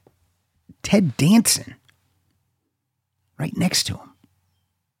Canada. Ted Danson right next to him.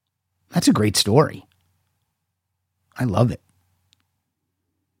 That's a great story. I love it.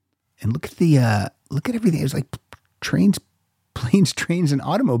 And look at everything. It was like planes, trains, and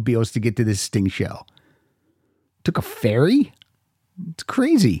automobiles to get to this Sting show. Took a ferry? It's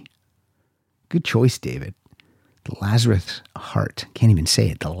crazy. Good choice, David. The Lazarus Heart. Can't even say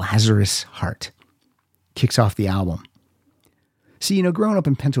it. The Lazarus Heart. Kicks off the album. See, growing up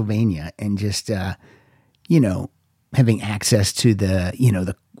in Pennsylvania and just, having access to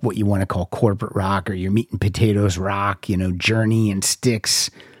the what you want to call corporate rock or your meat and potatoes rock, Journey and Styx,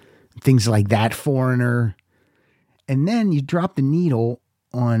 things like that, Foreigner. And then you drop the needle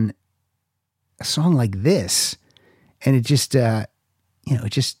on a song like this, and it just, it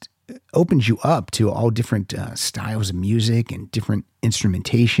just opens you up to all different styles of music and different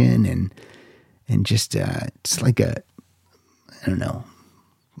instrumentation, and just it's like I don't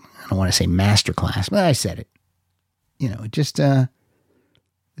want to say masterclass, but I said it. It just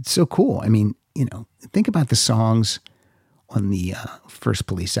It's so cool. I mean, think about the songs on the first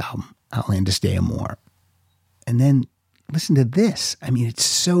Police album, Outlandish Day of More. And then listen to this. I mean, it's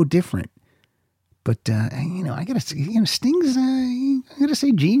so different. But, I gotta say, Sting's, I gotta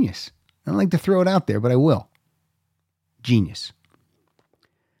say genius. I don't like to throw it out there, but I will. Genius.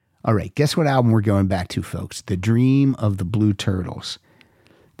 All right, guess what album we're going back to, folks? The Dream of the Blue Turtles.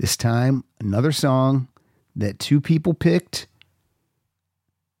 This time, another song that two people picked.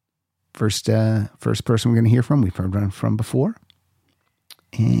 First person we're going to hear from, we've heard from before.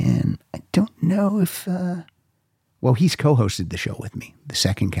 And I don't know if, he's co-hosted the show with me, the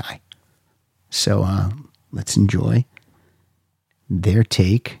second guy. So let's enjoy their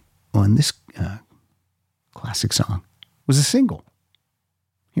take on this classic song. It was a single.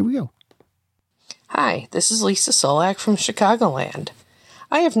 Here we go. Hi, this is Lisa Solak from Chicagoland.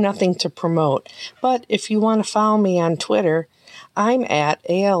 I have nothing to promote, but if you want to follow me on Twitter, I'm at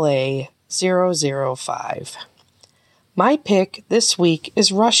ALA005. My pick this week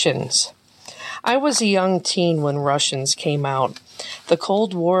is Russians. I was a young teen when Russians came out. The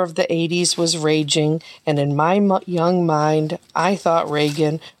Cold War of the 80s was raging, and in my young mind, I thought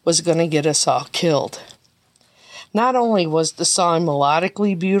Reagan was going to get us all killed. Not only was the song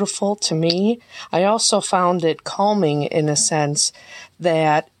melodically beautiful to me, I also found it calming in a sense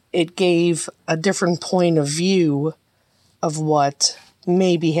that it gave a different point of view of what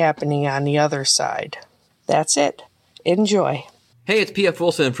may be happening on the other side. That's it. Enjoy. Hey, it's P.F.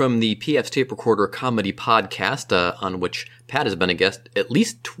 Wilson from the P.F.'s Tape Recorder Comedy Podcast, on which Pat has been a guest at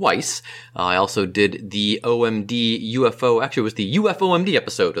least twice. I also did the OMD UFO, actually it was the UFOMD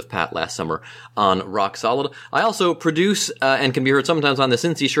episode with Pat last summer on Rock Solid. I also produce and can be heard sometimes on the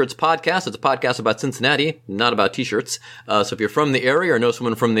Cincy Shirts podcast. It's a podcast about Cincinnati, not about t-shirts. So if you're from the area or know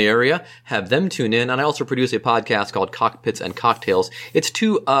someone from the area, have them tune in. And I also produce a podcast called Cockpits and Cocktails. It's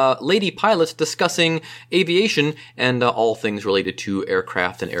two lady pilots discussing aviation and all things related to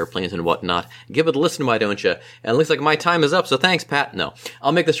aircraft and airplanes and whatnot. Give it a listen, why don't you? And it looks like my time is up, so thanks, Pat. No,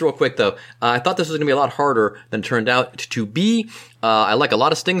 I'll make this real quick, though. I thought this was going to be a lot harder than it turned out to be. I like a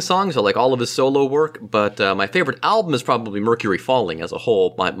lot of Sting songs. I like all of his solo work, but my favorite album is probably Mercury Falling as a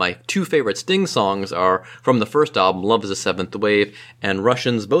whole. My two favorite Sting songs are from the first album, Love is a Seventh Wave, and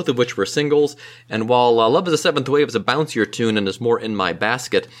Russians, both of which were singles. And while Love is a Seventh Wave is a bouncier tune and is more in my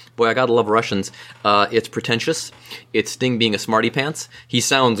basket, boy, I gotta love Russians. It's pretentious. It's Sting being a smarty pants. He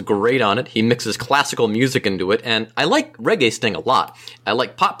sounds great on it. He mixes classical music into it, and I like reggae Sting a lot. I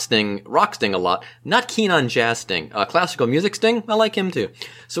like pop Sting, rock Sting a lot. Not keen on jazz Sting. Classical music Sting, I like him too.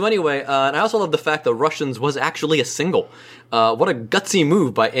 So anyway, and I also love the fact that Russians was actually a single. What a gutsy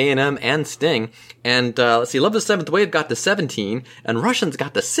move by A&M and Sting. And let's see, Love is the Seventh Wave got to 17, and Russians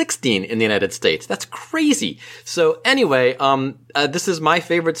got to 16 in the United States. That's crazy. So anyway, this is my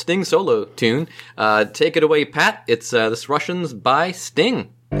favorite Sting solo tune. Take it away, Pat. It's this Russians by Sting.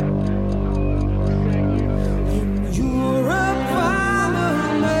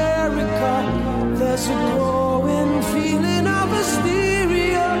 There's a growing feeling of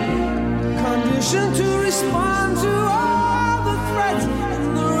hysteria, conditioned to respond to all the threats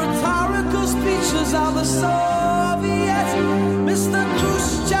and the rhetorical speeches of the Soviets. Mr.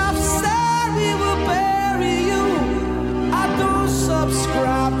 Khrushchev said we will bury you. I don't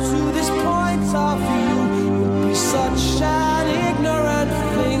subscribe to this point of view. It would be such an ignorant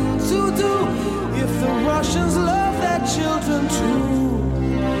thing to do if the Russians love their children too.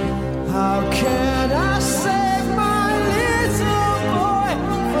 How can I save my little boy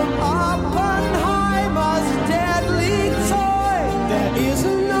from Oppenheimer's deadly toy? There is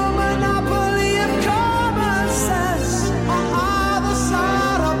no monopoly of common sense on either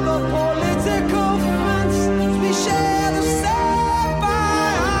side of the political fence. We share the same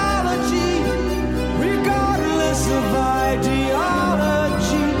biology, regardless of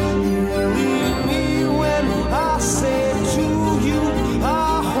ideology. Believe me when I say to you,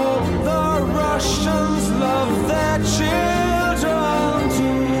 I hope the Russians love their children too.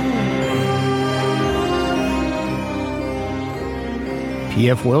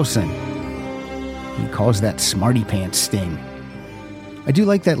 P.F. Wilson. He calls that smarty pants Sting. I do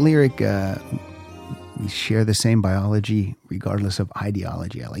like that lyric, we share the same biology regardless of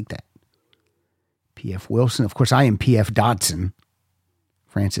ideology. I like that. P.F. Wilson. Of course, I am P.F. Dodson.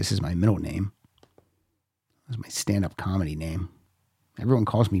 Francis is my middle name. That's my stand-up comedy name. Everyone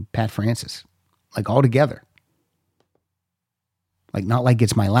calls me Pat Francis. Like all together. Like not like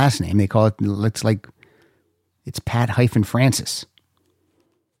it's my last name. They call it, it's like, it's Pat-Francis.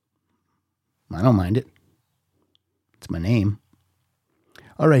 I don't mind it. It's my name.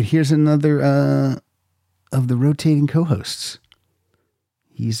 All right, here's another of the rotating co-hosts.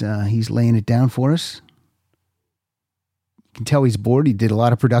 He's laying it down for us. You can tell he's bored. He did a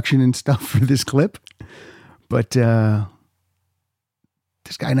lot of production and stuff for this clip. But this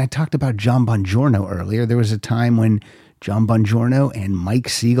guy, and I talked about John Bongiorno earlier. There was a time when John Bongiorno and Mike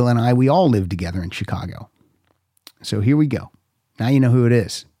Siegel and we all lived together in Chicago. So here we go. Now you know who it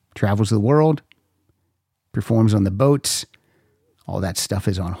is. Travels the world, performs on the boats. All that stuff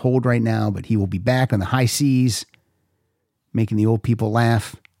is on hold right now, but he will be back on the high seas, making the old people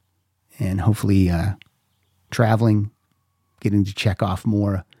laugh, and hopefully traveling, getting to check off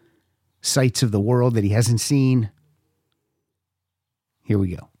more sights of the world that he hasn't seen. Here we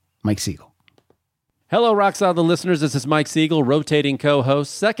go. Mike Siegel. Hello, Rock Solid listeners. This is Mike Siegel, rotating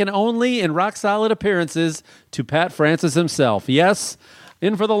co-host, second only in Rock Solid appearances to Pat Francis himself. Yes,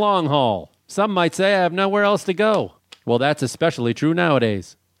 in for the long haul. Some might say I have nowhere else to go. Well, that's especially true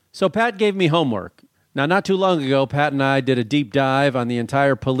nowadays. So Pat gave me homework. Now, not too long ago, Pat and I did a deep dive on the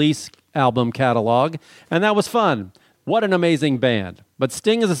entire Police album catalog, and that was fun. What an amazing band. But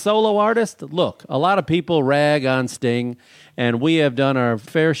Sting as a solo artist? Look, a lot of people rag on Sting, and we have done our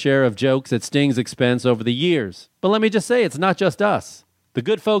fair share of jokes at Sting's expense over the years. But let me just say, it's not just us. The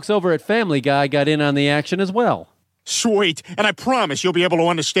good folks over at Family Guy got in on the action as well. Sweet, and I promise you'll be able to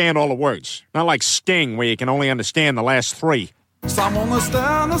understand all the words. Not like Sting, where you can only understand the last three. Starting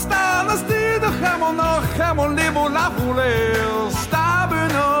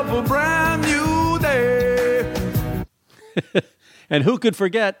up a brand new day. And who could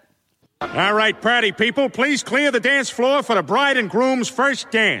forget? All right, party people, please clear the dance floor for the bride and groom's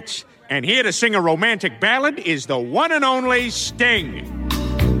first dance. And here to sing a romantic ballad is the one and only Sting.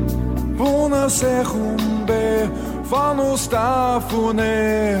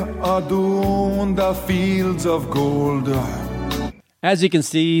 Fields of gold. As you can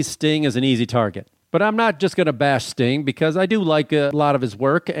see, Sting is an easy target. But I'm not just going to bash Sting, because I do like a lot of his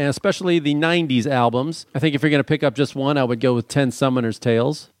work, and especially the 90s albums. I think if you're going to pick up just one, I would go with 10 Summoner's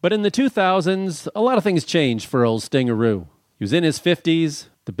Tales. But in the 2000s, a lot of things changed for old Stingaroo. He was in his 50s,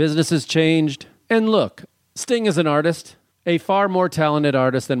 the business has changed, and look, Sting is an artist, a far more talented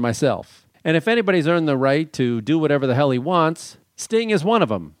artist than myself. And if anybody's earned the right to do whatever the hell he wants, Sting is one of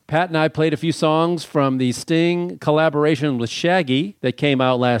them. Pat and I played a few songs from the Sting collaboration with Shaggy that came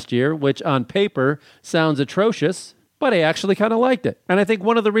out last year, which on paper sounds atrocious, but I actually kind of liked it. And I think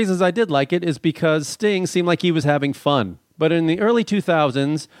one of the reasons I did like it is because Sting seemed like he was having fun. But in the early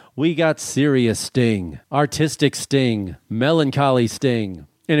 2000s, we got serious Sting, artistic Sting, melancholy Sting.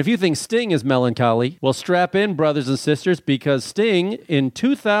 And if you think Sting is melancholy, well, strap in, brothers and sisters, because Sting, in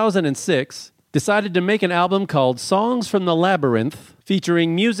 2006, decided to make an album called Songs from the Labyrinth,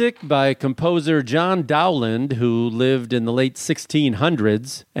 featuring music by composer John Dowland, who lived in the late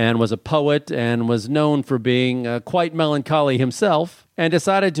 1600s and was a poet and was known for being quite melancholy himself, and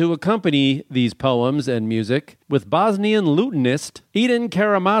decided to accompany these poems and music with Bosnian lutenist Eden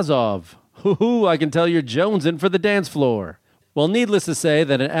Karamazov. Hoo-hoo, I can tell you're jonesing for the dance floor. Well, needless to say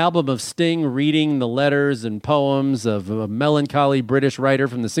that an album of Sting reading the letters and poems of a melancholy British writer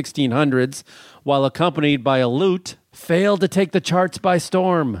from the 1600s, while accompanied by a lute, failed to take the charts by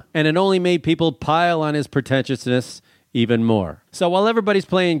storm, and it only made people pile on his pretentiousness even more. So while everybody's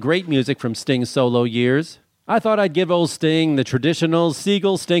playing great music from Sting's solo years, I thought I'd give old Sting the traditional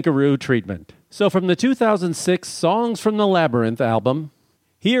Siegel Stinkaroo treatment. So from the 2006 Songs from the Labyrinth album,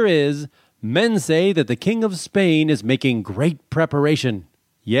 here is Men Say That the King of Spain is Making Great Preparation.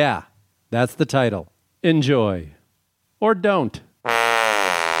 Yeah, that's the title. Enjoy. Or don't.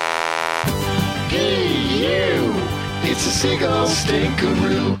 Hey, you! It's a Siegel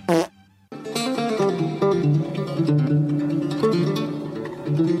Stinkaroo.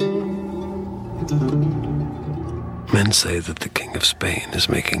 Men say that the King of Spain is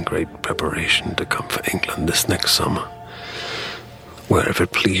making great preparation to come for England this next summer. Where if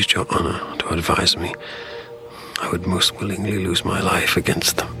it pleased your honor to advise me, I would most willingly lose my life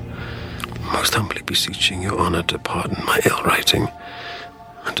against them, most humbly beseeching your honor to pardon my ill writing,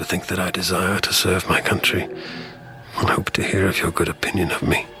 and to think that I desire to serve my country, and hope to hear of your good opinion of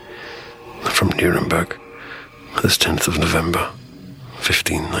me. From Nuremberg, this 10th of November,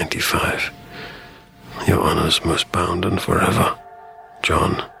 1595. Your honor's most bound and forever,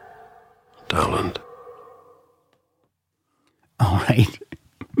 John Dowland. All right.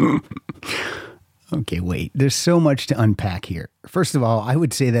 Okay, wait. There's so much to unpack here. First of all, I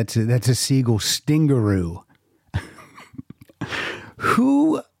would say that's a Siegel Stingaroo.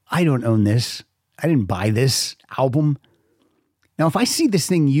 Who? I don't own this. I didn't buy this album. Now, if I see this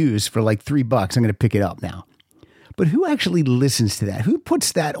thing used for like $3, I'm going to pick it up now. But who actually listens to that? Who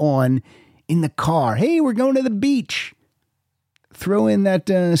puts that on in the car? Hey, we're going to the beach. throw in that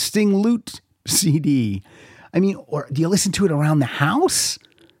Sting Loot CD. I mean, or do you listen to it around the house?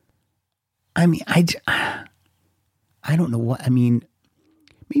 I mean, I don't know what, I mean,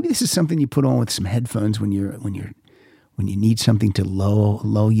 maybe this is something you put on with some headphones when you need something to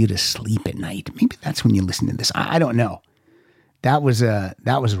lull you to sleep at night. Maybe that's when you listen to this. I don't know. That was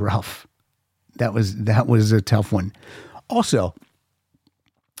rough. That was a tough one. Also,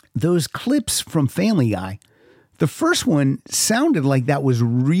 those clips from Family Guy, the first one sounded like that was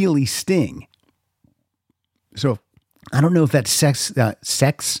really Sting. So I don't know if that's Sex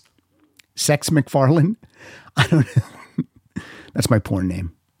MacFarlane. I don't know. That's my porn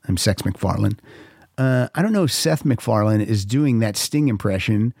name. I'm Sex MacFarlane. I don't know if Seth MacFarlane is doing that Sting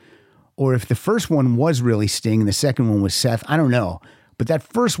impression, or if the first one was really Sting and the second one was Seth. I don't know. But that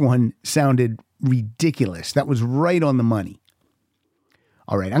first one sounded ridiculous. That was right on the money.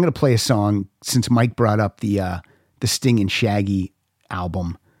 All right, I'm going to play a song since Mike brought up the Sting and Shaggy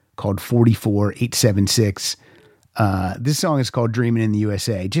album called 44876. This song is called Dreamin' in the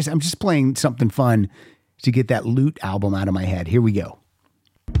USA. I'm just playing something fun to get that Loot album out of my head. Here we go.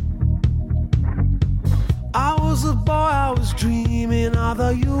 I was a boy, I was dreaming of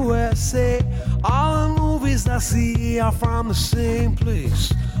the USA. All the movies I see are from the same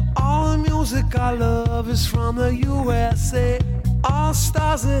place. All the music I love is from the USA. All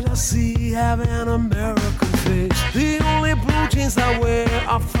stars that I see have an American face. The only blue jeans I wear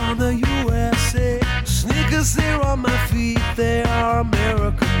are from the USA. Sneakers there on my feet, they are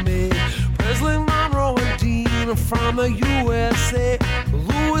American made. Presley, Monroe, and Dean are from the USA.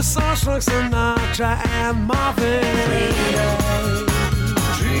 Louis Armstrong, Sinatra, and Marvin.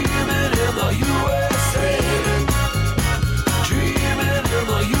 Dreaming in the USA. Dreaming in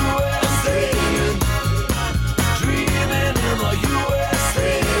the USA. Dreaming in the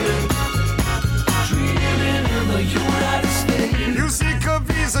USA. Dreaming in the United States. You seek a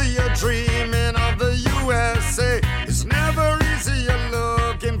visa, you're dreaming of the USA. It's never easy, you're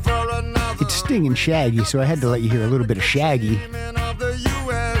looking for another. It's Sting and Shaggy, so I had to let you hear a little bit of Shaggy.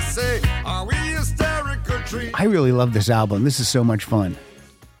 I really love this album. This is so much fun.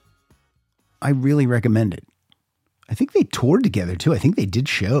 I really recommend it. I think they toured together too. I think they did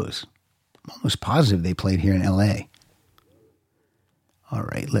shows. I'm almost positive they played here in LA. All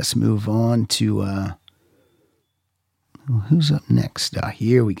right, let's move on to who's up next?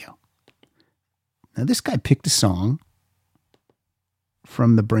 Here we go. Now this guy picked a song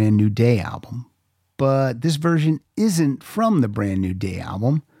from the Brand New Day album, but this version isn't from the Brand New Day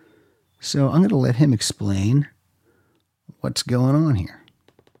album. So I'm going to let him explain what's going on here.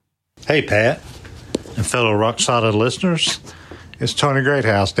 Hey, Pat, and fellow Rock Solid listeners. It's Tony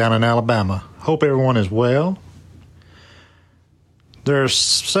Greathouse down in Alabama. Hope everyone is well. There's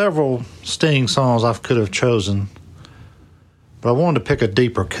several Sting songs I could have chosen, but I wanted to pick a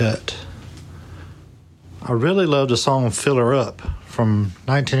deeper cut. I really love the song Fill Her Up from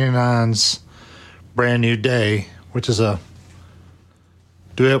 1989's Brand New Day, which is a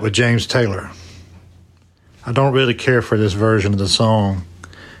duet with James Taylor. I don't really care for this version of the song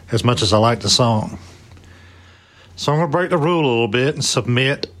as much as I like the song. So I'm going to break the rule a little bit and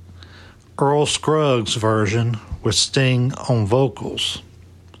submit Earl Scruggs' version with Sting on vocals.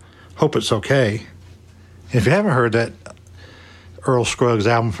 Hope it's okay. If you haven't heard that Earl Scruggs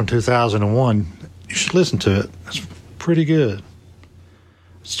album from 2001, you should listen to it. It's pretty good.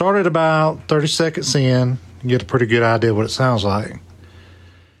 Started about 30 seconds in, you get a pretty good idea what it sounds like.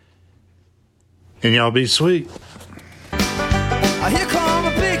 And y'all be sweet. Here come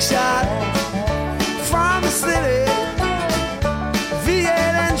a big shot from the city.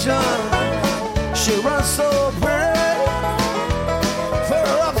 V8 engine, she runs so pretty. Fill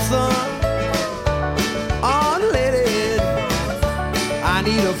her up, son, unleaded. I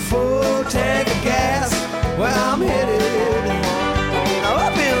need a full tank of gas where I'm headed. Now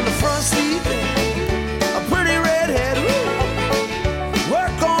up in the front seat, a pretty redhead.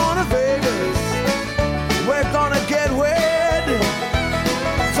 We're going to Vegas. We're gonna get wet.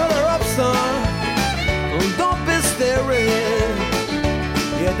 Fill her up, son. Don't be staring.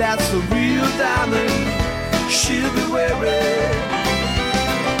 Yeah, that's a real diamond. She'll be wearing.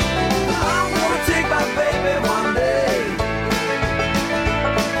 I'm gonna take my baby one day.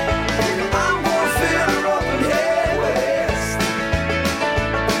 I'm gonna fill her up and head west.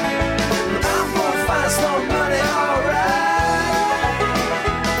 I'm gonna find some money, alright.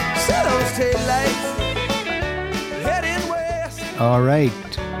 Set those taillights. All right.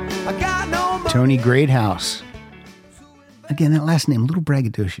 Tony Greathouse. Again, that last name, a little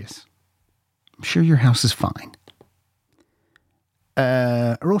braggadocious. I'm sure your house is fine.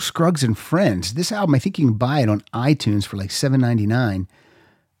 Earl Scruggs and Friends. This album, I think you can buy it on iTunes for like $7.99.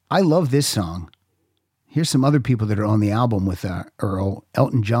 I love this song. Here's some other people that are on the album with Earl.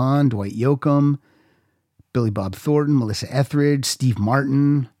 Elton John, Dwight Yoakam, Billy Bob Thornton, Melissa Etheridge, Steve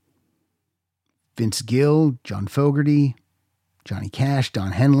Martin, Vince Gill, John Fogerty, Johnny Cash,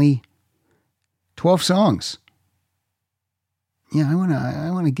 Don Henley. 12 songs. Yeah, I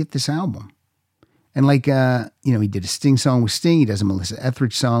want to get this album. And like, he did a Sting song with Sting. He does a Melissa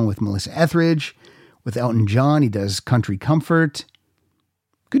Etheridge song with Melissa Etheridge. With Elton John, he does Country Comfort.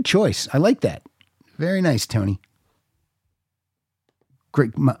 Good choice. I like that. Very nice, Tony.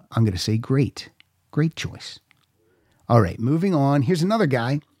 Great. I'm going to say great. Great choice. All right, moving on. Here's another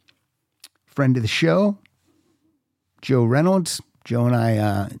guy, friend of the show, Joe Reynolds. Joe and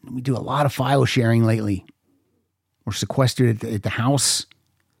I, we do a lot of file sharing lately. We're sequestered at the house.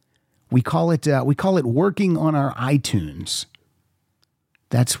 We call it working on our iTunes.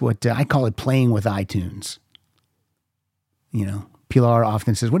 That's what I call it, playing with iTunes. Pilar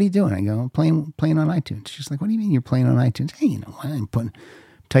often says, "What are you doing?" I go, playing on iTunes." She's like, "What do you mean you're playing on iTunes?" Hey, I'm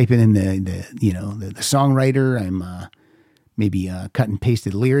typing in the songwriter. I'm maybe cut and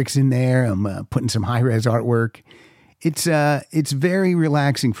pasted lyrics in there. I'm putting some high res artwork. It's very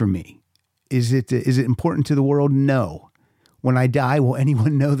relaxing for me. Is it important to the world? No. When I die, will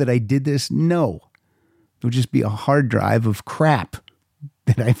anyone know that I did this? No. It'll just be a hard drive of crap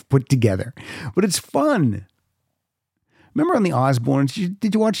that I've put together. But it's fun. Remember on the Osbournes?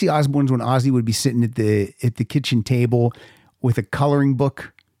 Did you watch the Osbournes when Ozzy would be sitting at the kitchen table with a coloring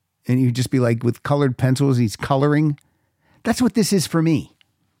book, and you'd just be like with colored pencils, he's coloring? That's what this is for me.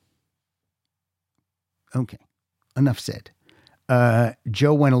 Okay, enough said.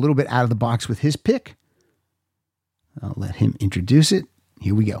 Joe went a little bit out of the box with his pick. I'll let him introduce it.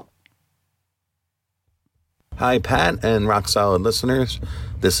 Here we go. Hi, Pat and Rock Solid listeners.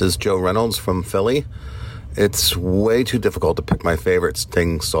 This is Joe Reynolds from Philly. It's way too difficult to pick my favorite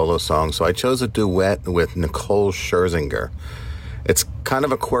Sting solo song, so I chose a duet with Nicole Scherzinger. It's kind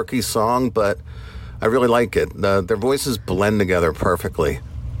of a quirky song, but I really like it. Their voices blend together perfectly.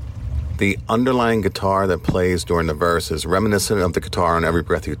 The underlying guitar that plays during the verse is reminiscent of the guitar on Every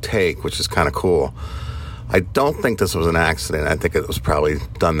Breath You Take, which is kind of cool. I don't think this was an accident. I think it was probably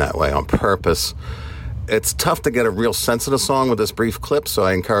done that way on purpose. It's tough to get a real sense of the song with this brief clip, so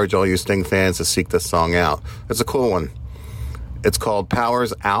I encourage all you Sting fans to seek this song out. It's a cool one. It's called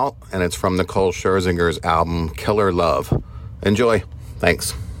Powers Out, and it's from Nicole Scherzinger's album Killer Love. Enjoy.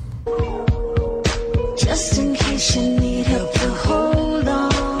 Thanks. Just in case you need help to hold on.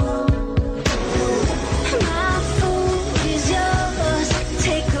 My food is yours.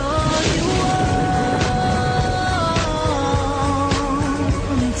 Take all you want.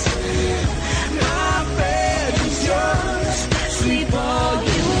 My bed is yours. Sleep all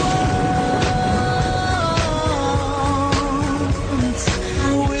you want.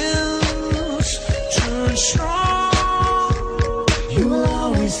 Wills turn strong. You will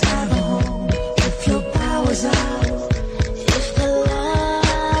always have a home if your power's out. If the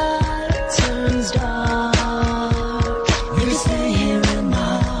light turns dark, you can stay here in my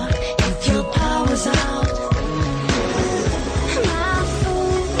heart. If your power's out, my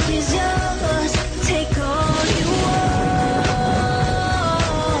food is yours. Take all you want.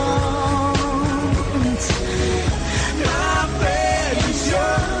 My bed is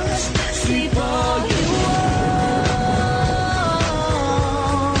yours. Sleep all you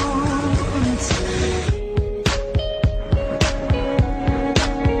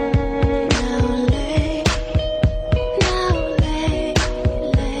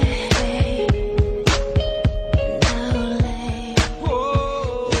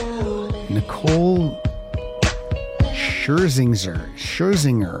Nicole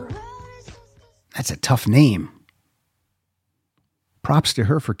Scherzinger. That's a tough name. Props to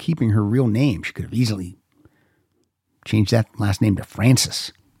her for keeping her real name. She could have easily changed that last name to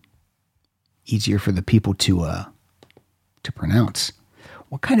Francis. Easier for the people to pronounce.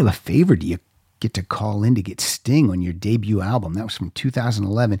 What kind of a favor do you get to call in to get Sting on your debut album? That was from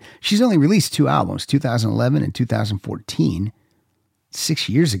 2011. She's only released 2 albums, 2011 and 2014, 6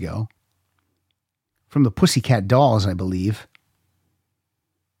 years ago. From the Pussycat Dolls, I believe.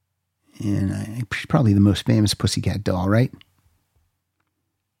 And she's probably the most famous Pussycat Doll, right?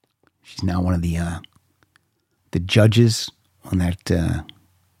 She's now one of the judges on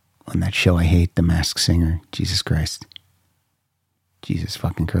that show I hate, The Masked Singer. Jesus Christ. Jesus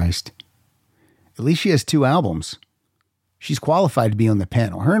fucking Christ. At least she has 2 albums. She's qualified to be on the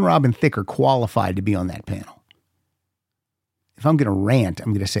panel. Her and Robin Thicke are qualified to be on that panel. If I'm going to rant,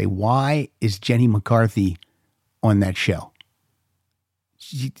 I'm going to say, why is Jenny McCarthy on that show?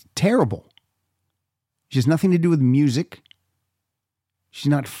 She's terrible. She has nothing to do with music. She's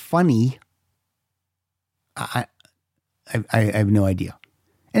not funny. I have no idea.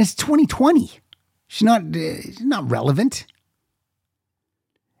 And it's 2020. She's not relevant.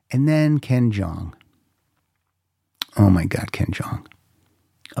 And then Ken Jeong. Oh my God, Ken Jeong.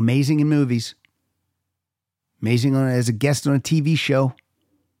 Amazing in movies. Amazing as a guest on a TV show.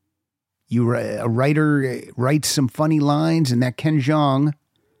 A writer writes some funny lines, and that Ken Jeong,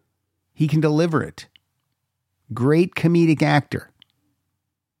 he can deliver it. Great comedic actor.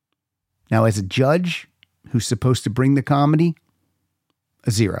 Now, as a judge who's supposed to bring the comedy,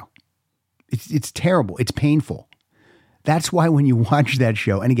 a 0. It's terrible. It's painful. That's why when you watch that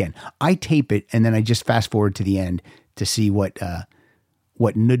show, and again, I tape it and then I just fast forward to the end to see what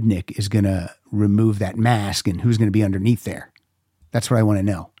Nudnik is going to remove that mask and who's going to be underneath there. That's what I want to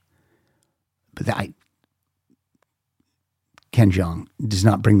know. But Ken Jeong does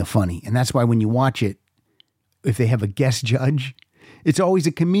not bring the funny. And that's why when you watch it, if they have a guest judge, it's always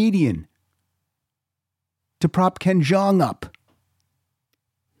a comedian to prop Ken Jeong up.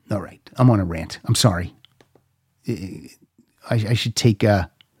 All right, I'm on a rant. I'm sorry. I should take,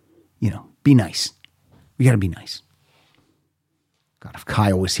 be nice. We got to be nice. God, if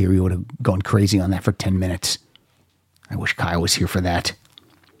Kyle was here, he would have gone crazy on that for 10 minutes. I wish Kyle was here for that.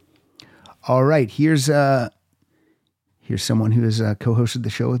 All right, here's someone who has co-hosted the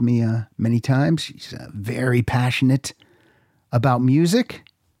show with me many times. She's very passionate about music,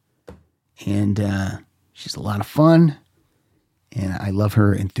 and she's a lot of fun. And I love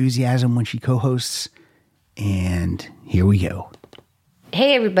her enthusiasm when she co-hosts. And here we go.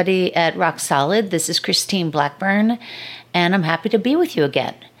 Hey, everybody at Rock Solid. This is Christine Blackburn, and I'm happy to be with you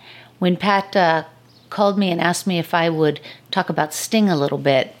again. When Pat called me and asked me if I would talk about Sting a little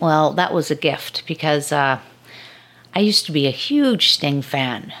bit, well, that was a gift because I used to be a huge Sting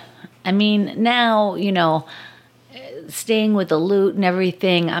fan. I mean, now, Sting with the lute and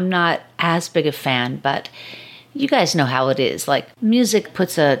everything, I'm not as big a fan, but you guys know how it is. Like, music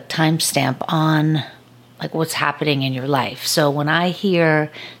puts a timestamp on what's happening in your life. So when I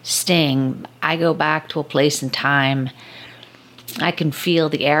hear Sting, I go back to a place in time. I can feel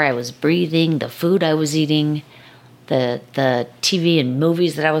the air I was breathing, the food I was eating, the TV and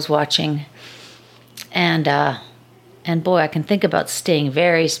movies that I was watching. And boy, I can think about Sting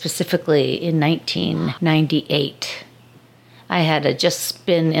very specifically in 1998. I had just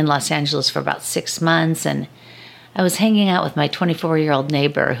been in Los Angeles for about 6 months, and I was hanging out with my 24-year-old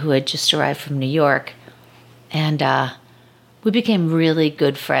neighbor who had just arrived from New York. And we became really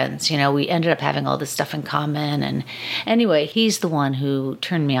good friends. We ended up having all this stuff in common. And anyway, he's the one who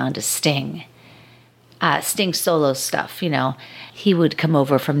turned me on to Sting. Sting solo stuff, He would come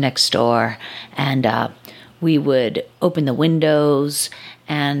over from next door, and we would open the windows.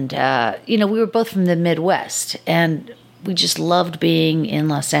 And, we were both from the Midwest. And we just loved being in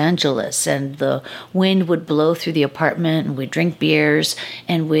Los Angeles, and the wind would blow through the apartment, and we'd drink beers,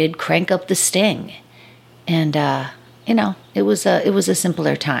 and we'd crank up the Sting. And, it was a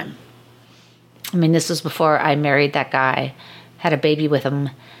simpler time. I mean, this was before I married that guy, had a baby with him,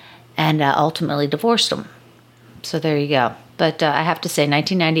 and ultimately divorced him. So there you go. But I have to say,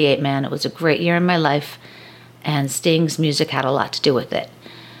 1998, man, it was a great year in my life, and Sting's music had a lot to do with it.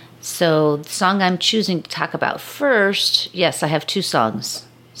 So the song I'm choosing to talk about first, yes, I have 2 songs.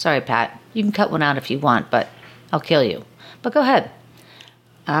 Sorry, Pat. You can cut one out if you want, but I'll kill you. But go ahead.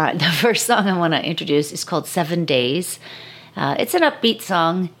 The first song I want to introduce is called 7 Days. It's an upbeat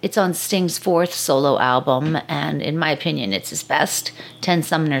song. It's on Sting's 4th solo album, and in my opinion, it's his best, 10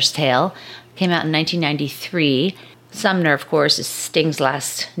 Sumner's Tale. Came out in 1993. Sumner, of course, is Sting's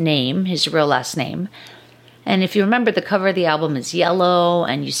last name, his real last name. And if you remember, the cover of the album is yellow,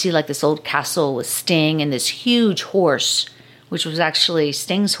 and you see this old castle with Sting and this huge horse, which was actually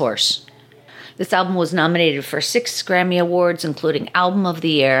Sting's horse. This album was nominated for 6 Grammy Awards, including Album of the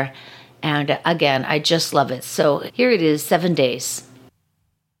Year. And again, I just love it. So here it is, 7 Days.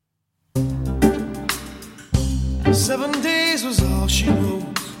 7 days was all she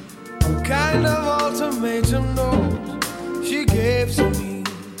wrote, a kind of ultimatum note she gave to me.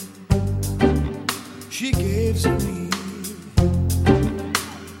 She gave to me.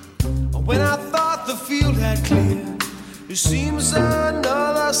 When I thought the field had cleared, it seems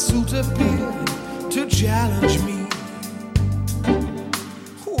another suit appeared to challenge me.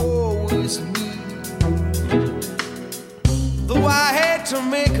 Woe is me. Though I hate to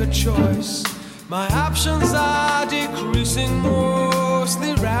make a choice, my options are decreasing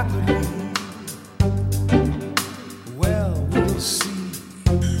mostly rapidly. Well, we'll see.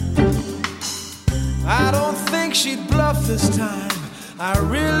 I don't think she'd bluff this time. I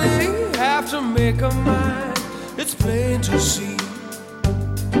really have to make a mind. It's plain to see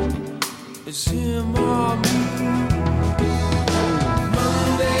it's him or me.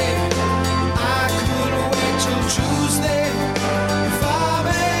 Monday, I could wait till Tuesday. If I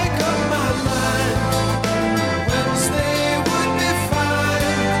make up my mind, Wednesday would be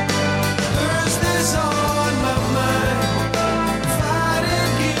fine. Thursday's on my mind. Friday,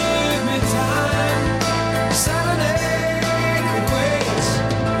 give me time. Saturday could wait,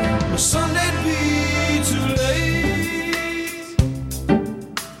 but Sunday'd be too late.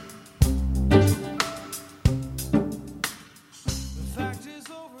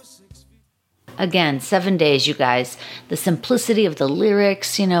 Again, 7 days, you guys. The simplicity of the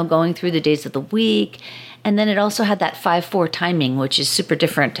lyrics, going through the days of the week. And then it also had that 5/4 timing, which is super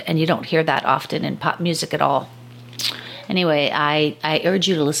different, and you don't hear that often in pop music at all. Anyway, I urge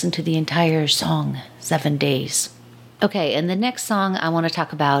you to listen to the entire song, 7 days. Okay, and the next song I want to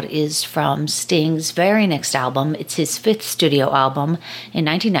talk about is from Sting's very next album. It's his 5th studio album in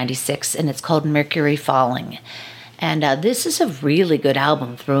 1996, and it's called Mercury Falling. And this is a really good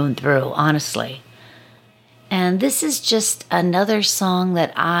album through and through, honestly. And this is just another song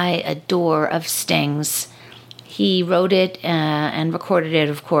that I adore of Sting's. He wrote it and recorded it,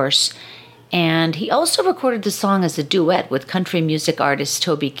 of course. And he also recorded the song as a duet with country music artist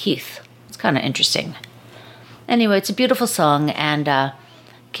Toby Keith. It's kind of interesting. Anyway, it's a beautiful song, and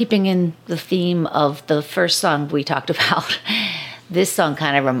keeping in the theme of the first song we talked about, this song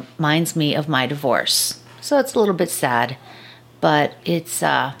kind of reminds me of my divorce. So it's a little bit sad, but it's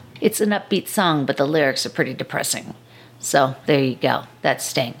an upbeat song, but the lyrics are pretty depressing. So there you go. That's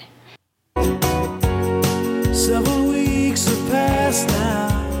Sting. 7 weeks have passed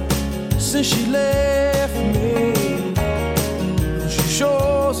now since she left me. She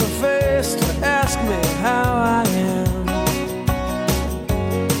shows her face to ask me how I am.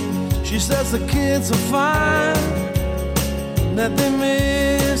 She says the kids are fine, that they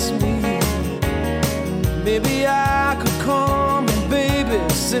miss me. Maybe I could come and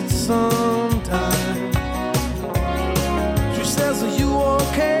babysit sometime. She says, are you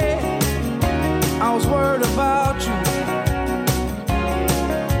okay? I was worried about you.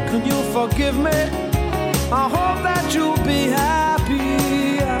 Can you forgive me? I hope that you'll be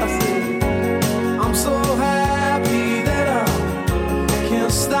happy. I said, I'm so happy that I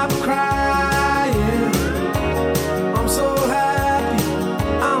can't stop crying. I'm so happy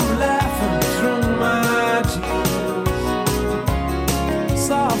I'm laughing through my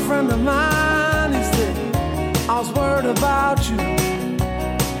saw a friend of mine, he said, I was worried about you.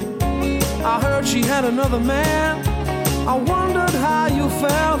 I heard she had another man. I wondered how you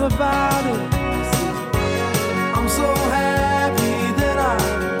felt about it. I'm so happy that I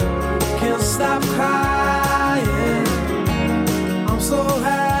can't stop crying. I'm so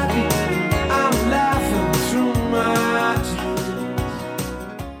happy I'm laughing through my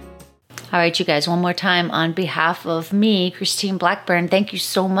All right, you guys, one more time on behalf of me, Christine Blackburn, thank you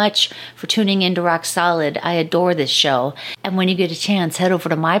so much for tuning in to Rock Solid. I adore this show. And when you get a chance, head over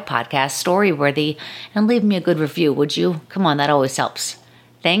to my podcast, Storyworthy, and leave me a good review, would you? Come on, that always helps.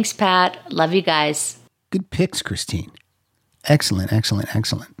 Thanks, Pat. Love you guys. Good picks, Christine. Excellent, excellent,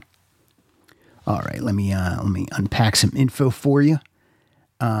 excellent. All right, let me unpack some info for you.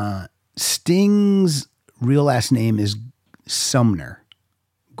 Sting's real last name is Sumner.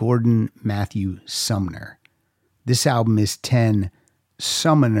 Gordon Matthew Sumner. This album is 10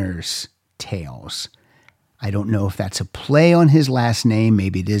 Summoner's Tales. I don't know if that's a play on his last name.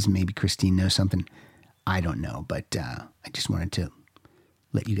 Maybe it is. Maybe Christine knows something. I don't know. But I just wanted to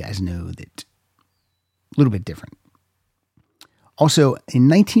let you guys know that a little bit different. Also, in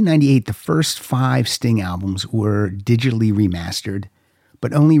 1998, the first 5 Sting albums were digitally remastered,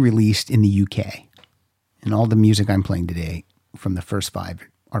 but only released in the UK. And all the music I'm playing today from the first 5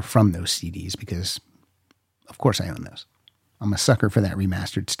 are from those CDs because, of course, I own those. I'm a sucker for that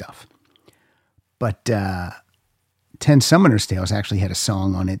remastered stuff. But 10 Summoner's Tales actually had a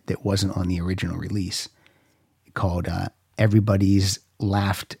song on it that wasn't on the original release called Everybody's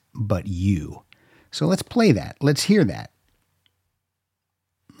Laughed But You. So let's play that. Let's hear that.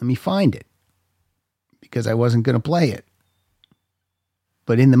 Let me find it because I wasn't going to play it.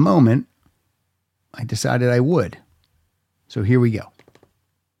 But in the moment, I decided I would. So here we go.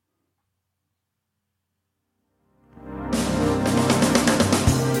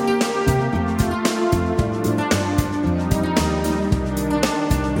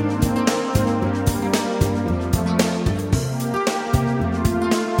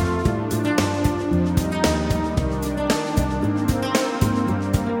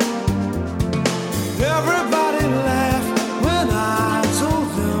 Everybody laughed when I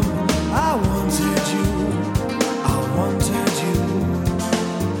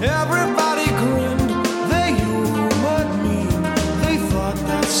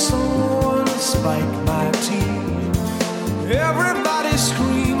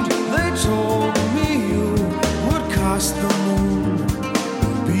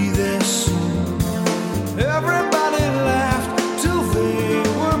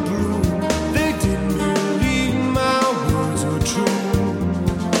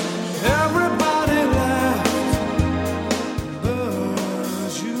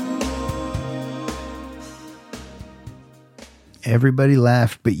Everybody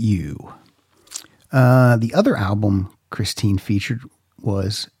Laughed But You. The other album Christine featured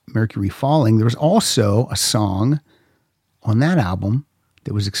was Mercury Falling. There was also a song on that album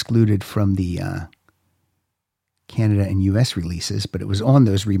that was excluded from the Canada and US releases, but it was on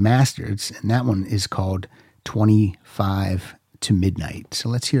those remasters, and that one is called 25 to Midnight. So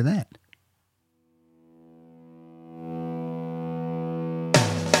let's hear that.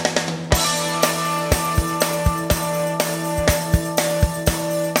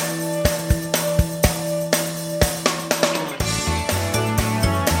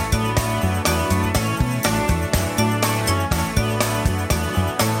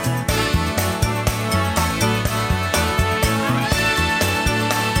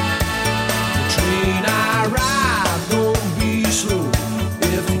 Train I ride, don't be slow.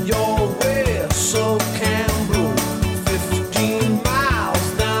 If your whistle can blow 15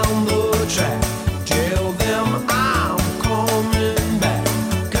 miles down the track, tell them I'm coming back.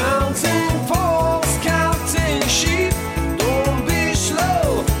 Counting folks, counting sheep, don't be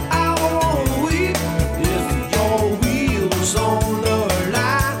slow, I won't weep. If your wheels on the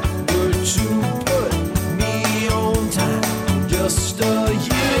line were to put me on time, just a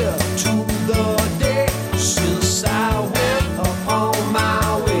year to the day since I went upon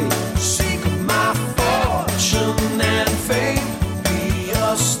my way. Seek my fortune and fame, be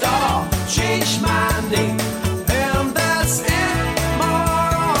a star, change my name. And that's it,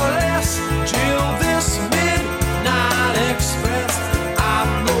 more or less, till this midnight express. I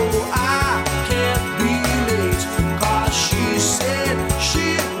know I can't be late, 'cause she said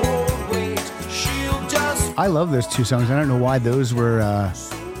she won't wait. She'll just I love those two songs. I don't know why those were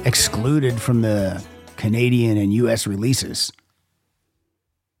excluded from the Canadian and US releases.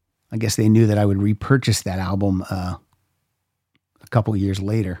 I guess they knew that I would repurchase that album a couple years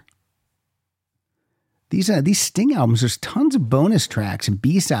later. These Sting albums, there's tons of bonus tracks and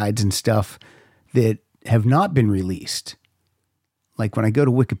B-sides and stuff that have not been released. Like when I go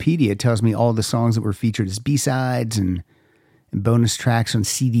to Wikipedia, it tells me all the songs that were featured as B-sides and bonus tracks on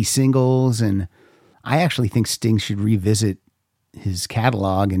CD singles. And I actually think Sting should revisit his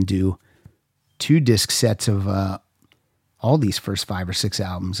catalog and do 2-disc sets of all these first 5 or 6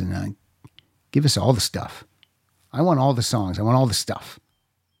 albums and give us all the stuff. I want all the songs. I want all the stuff.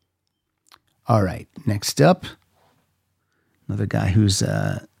 All right, next up, another guy who's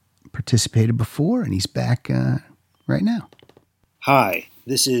participated before, and he's back right now. Hi,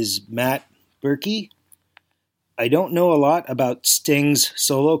 this is Matt Berkey. I don't know a lot about Sting's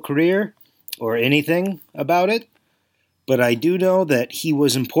solo career or anything about it, but I do know that he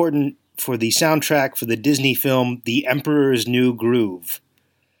was important for the soundtrack for the Disney film The Emperor's New Groove.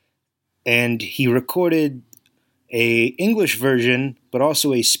 And he recorded a English version, but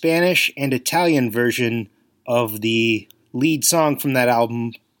also a Spanish and Italian version of the lead song from that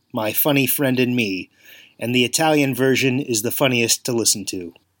album, My Funny Friend and Me. And the Italian version is the funniest to listen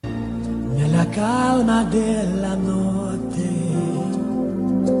to. Nella calma della notte,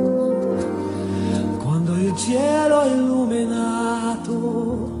 quando il cielo è illuminato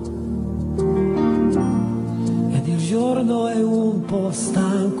ed il giorno è un po'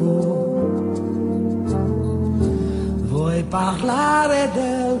 stanco, vuoi parlare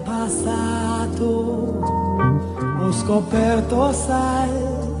del passato? Ho scoperto, sai,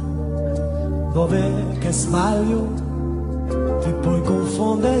 dov'è che sbaglio? Ti puoi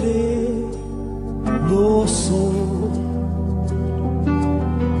confondere, lo so.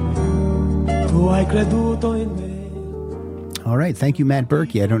 Tu hai creduto in me. All right, thank you, Matt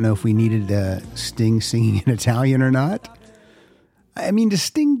Berkey. I don't know if we needed Sting singing in Italian or not. I mean, does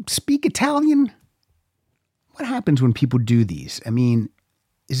Sting speak Italian? What happens when people do these? I mean,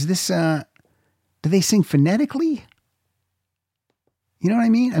 is this, do they sing phonetically? You know what I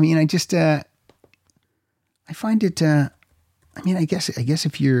mean? I mean, I just, I find it, I mean, I guess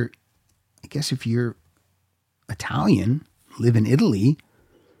if you're Italian, live in Italy,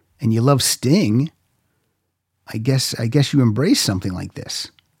 and you love Sting, I guess you embrace something like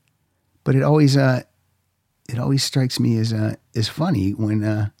this. But it always strikes me as funny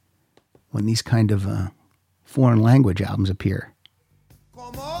when these kind of foreign language albums appear.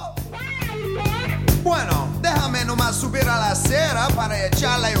 Bueno, déjame nomás subir a la acera para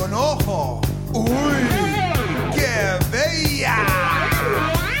echarle un ojo. ¡Uy! ¡Qué bella!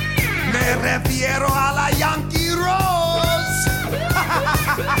 Me refiero a la Yankee Rose.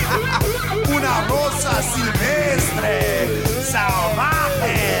 Una rosa silvestre.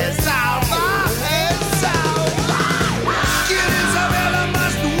 Salvaje, salvaje, salvaje. ¿Quieren saber la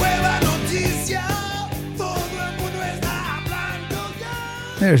más nueva noticia? Todo el mundo está hablando ya.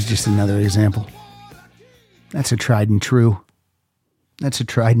 There's just another example. That's a tried and true. That's a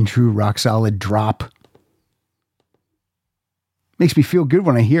tried and true rock solid drop. Makes me feel good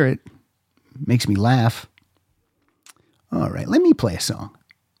when I hear it. Makes me laugh. All right, let me play a song.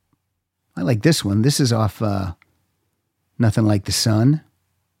 I like this one. This is off Nothing Like the Sun.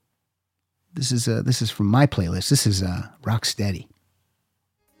 This is from my playlist. This is Rocksteady.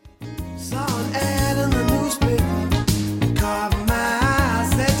 Saw an ad in the newspaper, caught my eye.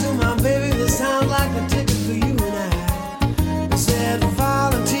 Said to my baby, this sounds like the ticket for you and I. It said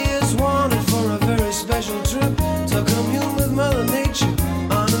volunteers wanted for a very special trip to commune with Mother Nature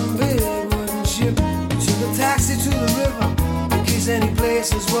on a big wooden ship. We took a taxi to the river in case any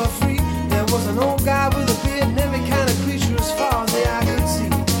places were free. There was an old guy with a beard and every kind of creature as far as the eye could see.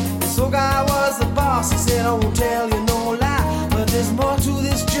 This old guy was the boss. He said, I won't tell you no lie, but there's more to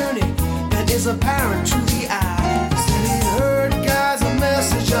this journey than is apparent to the eye. He said he heard guys a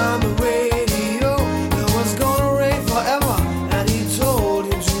message on the radio. It was gonna rain forever, and he told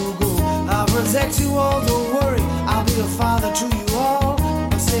him to go. I'll protect you all, don't worry. I'll be a father to you all.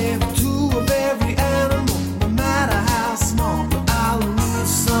 I'll save two of every animal, no matter how small. But I'll need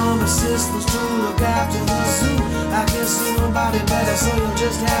some assistance to look after the zoo. I can't see nobody better, so you'll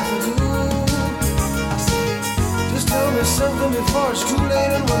just have to do. I say, just tell me something before it's too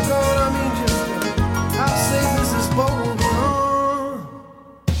late and we're gone. I mean, just how safe is this boat will go on?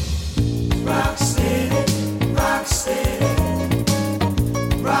 Rock steady, rock steady,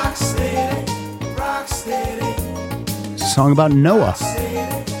 rock steady, rock steady. It's a song about Noah.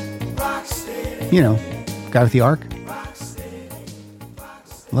 You know, guy with the ark.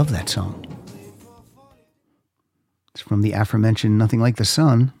 Love that song. It's from the aforementioned Nothing Like the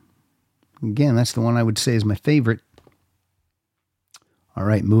Sun. Again, that's the one I would say is my favorite. All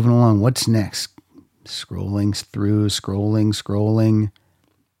right, moving along. What's next? Scrolling through, scrolling.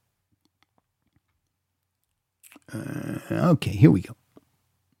 Okay, here we go.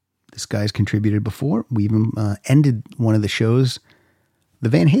 This guy's contributed before. We even ended one of the shows, the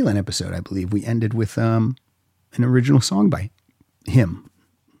Van Halen episode, I believe. We ended with an original song by him.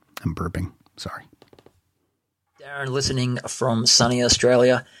 I'm burping. Sorry. Darren listening from sunny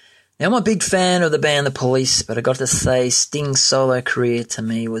Australia. Now, I'm a big fan of the band The Police, but I got to say Sting's solo career to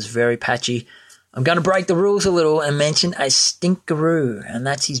me was very patchy. I'm going to break the rules a little and mention a stinkeroo, and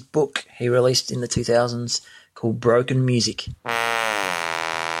that's his book he released in the 2000s called Broken Music.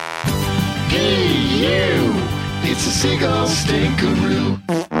 Hey, you! It's a Seagull Stinkeroo.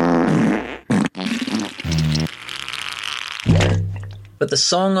 But the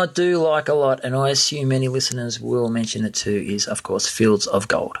song I do like a lot, and I assume many listeners will mention it too, is, of course, Fields of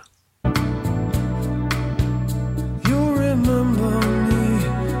Gold. You remember me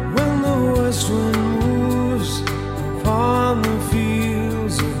when the west wind moves upon the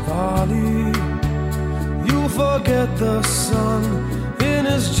fields of barley. You forget the sun in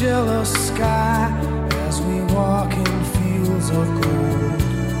his jealous sky as we walk in fields of gold.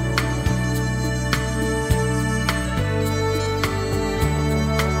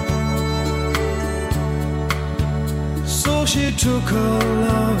 So she took her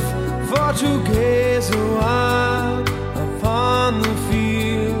love for to gaze a while upon the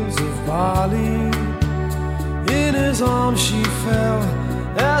fields of barley. In his arms she fell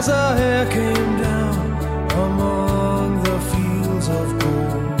as her hair came down among the fields of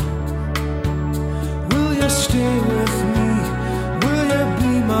gold. Will you stay with me? Will you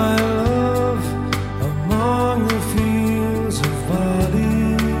be my love among the fields of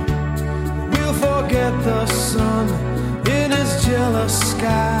barley? We'll forget the sun in his jealous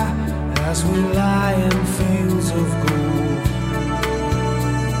sky as we lie in fields of gold.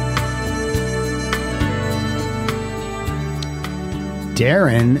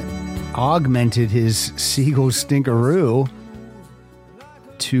 Darren augmented his Seagull Stinkeroo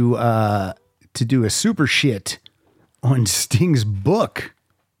to do a super shit on Sting's book.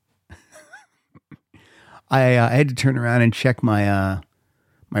 I had to turn around and check my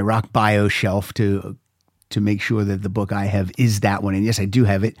my rock bio shelf to make sure that the book I have is that one. And yes, I do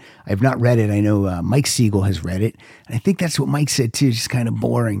have it. I have not read it. I know Mike Siegel has read it. And I think that's what Mike said too. It's just kind of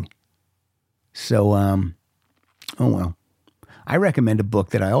boring. So, oh well. I recommend a book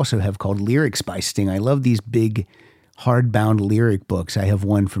that I also have called Lyrics by Sting. I love these big hardbound lyric books. I have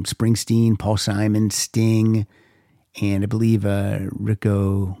one from Springsteen, Paul Simon, Sting, and I believe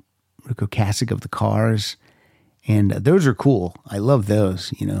Rico Kasich of the Cars. And those are cool. I love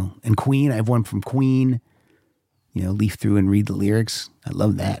those, you know. And Queen, I have one from Queen. You know, leaf through and read the lyrics. I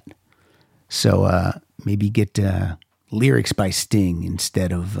love that. So maybe get Lyrics by Sting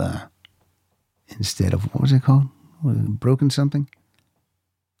instead of what was it called? Broken something?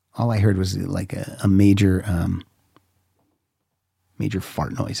 All I heard was like a major Made your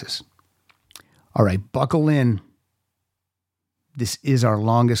fart noises. All right, buckle in. This is our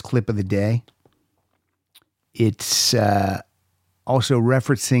longest clip of the day. It's also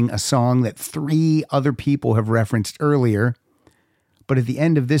referencing a song that 3 other people have referenced earlier. But at the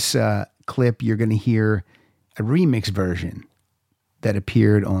end of this clip, you're going to hear a remix version that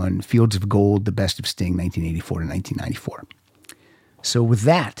appeared on Fields of Gold, The Best of Sting, 1984 to 1994. So with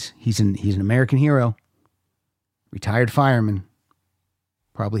that, he's an American hero, retired fireman,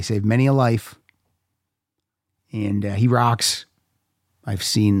 probably saved many a life, and he rocks. I've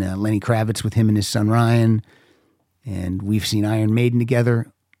seen Lenny Kravitz with him and his son Ryan, and we've seen Iron Maiden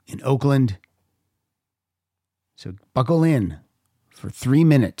together in Oakland. So buckle in for 3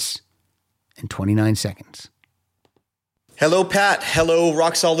 minutes and 29 seconds. Hello, Pat. Hello,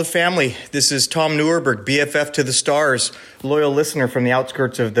 Rock Solid family. This is Tom Neuerberg, BFF to the Stars, loyal listener from the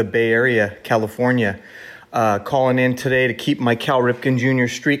outskirts of the Bay Area, California, calling in today to keep my Cal Ripken Jr.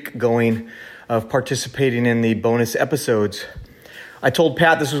 streak going of participating in the bonus episodes. I told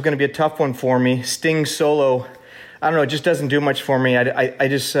Pat this was going to be a tough one for me. Sting solo, I don't know, it just doesn't do much for me.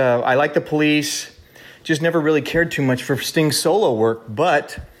 I like the Police, just never really cared too much for Sting solo work,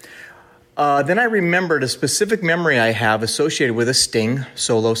 but then I remembered a specific memory I have associated with a Sting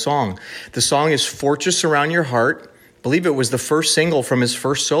solo song. The song is Fortress Around Your Heart. I believe it was the first single from his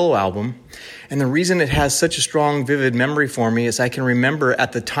first solo album. And the reason it has such a strong, vivid memory for me is I can remember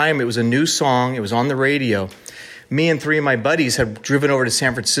at the time it was a new song. It was on the radio. Me and 3 of my buddies had driven over to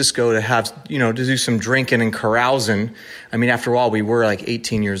San Francisco to have, to do some drinking and carousing. I mean, after all, we were like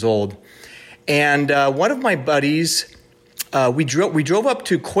 18 years old. And one of my buddies, we drove up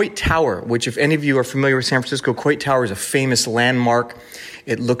to Coit Tower, which if any of you are familiar with San Francisco, Coit Tower is a famous landmark.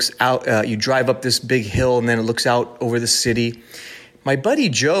 It looks out, you drive up this big hill and then it looks out over the city. My buddy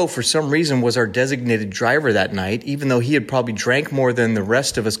Joe, for some reason, was our designated driver that night, even though he had probably drank more than the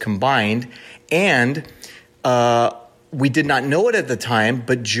rest of us combined. And we did not know it at the time,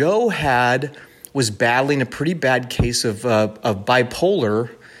 but Joe was battling a pretty bad case of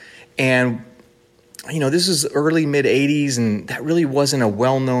bipolar. And this is early mid-'80s, and that really wasn't a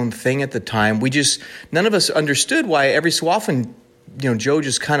well-known thing at the time. None of us understood why every so often, Joe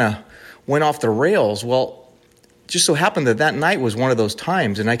just kind of went off the rails. Well, it just so happened that night was one of those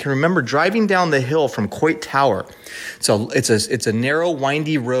times, and I can remember driving down the hill from Coit Tower. So it's a narrow,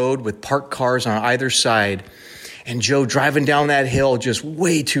 windy road with parked cars on either side, and Joe driving down that hill just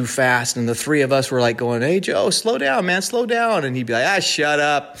way too fast, and the 3 of us were like going, "Hey, Joe, slow down, man, slow down," and he'd be like, shut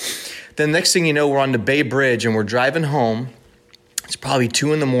up. Then next thing you know, we're on the Bay Bridge and we're driving home. It's probably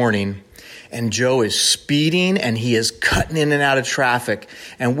 2 a.m. and Joe is speeding and he is cutting in and out of traffic.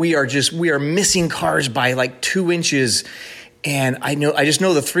 And we are missing cars by like 2 inches. And I just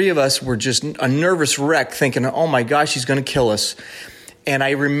know the 3 of us were just a nervous wreck thinking, oh my gosh, he's going to kill us. And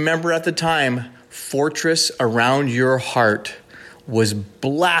I remember at the time, Fortress Around Your Heart was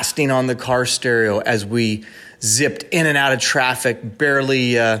blasting on the car stereo as we zipped in and out of traffic,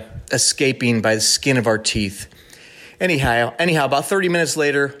 barely escaping by the skin of our teeth. Anyhow, about 30 minutes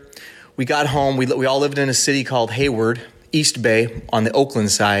later, we got home. We all lived in a city called Hayward, East Bay, on the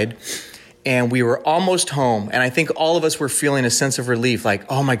Oakland side, and we were almost home. And I think all of us were feeling a sense of relief, like,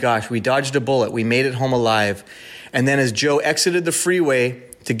 oh my gosh, we dodged a bullet. We made it home alive. And then as Joe exited the freeway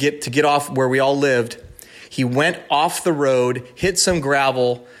to get off where we all lived, he went off the road, hit some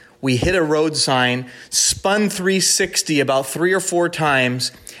gravel. We hit a road sign, spun 360 about 3 or 4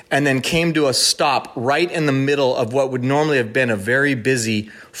 times, and then came to a stop right in the middle of what would normally have been a very busy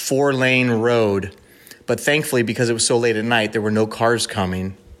 4-lane road. But thankfully, because it was so late at night, there were no cars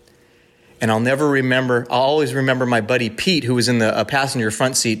coming. And I'll always remember my buddy Pete, who was in the passenger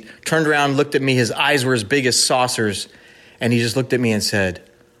front seat, turned around, looked at me, his eyes were as big as saucers, and he just looked at me and said,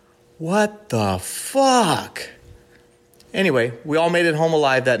 "What the fuck?" Anyway, we all made it home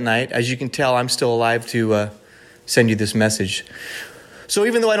alive that night. As you can tell, I'm still alive to send you this message. So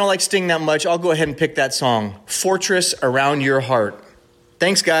even though I don't like Sting that much, I'll go ahead and pick that song, Fortress Around Your Heart.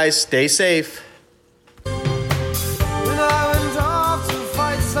 Thanks, guys. Stay safe. When I went off to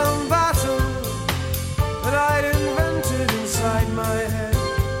fight some battle that I'd invented inside my head,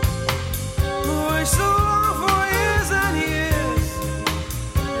 wished so long for years and years.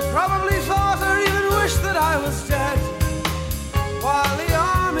 You probably thought or even wished that I was dead, while the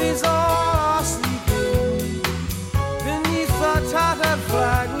armies all are sleeping beneath the tattered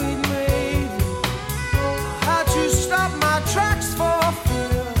flag we'd made. I had to stop my tracks for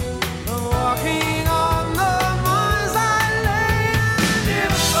fear of walking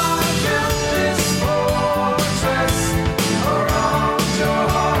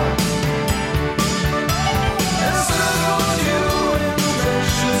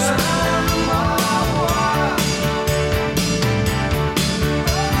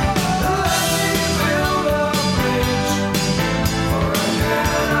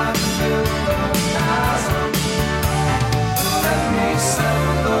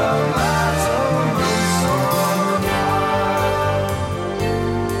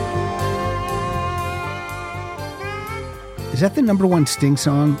Is that the number one Sting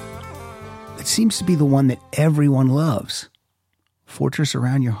song? It seems to be the one that everyone loves. Fortress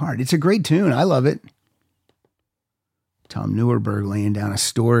Around Your Heart. It's a great tune. I love it. Tom Newberg laying down a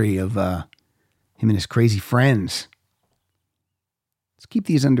story of him and his crazy friends. Let's keep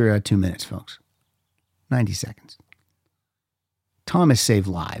these under 2 minutes, folks. 90 seconds. Tom has saved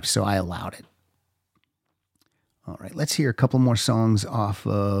lives, so I allowed it. All right, let's hear a couple more songs off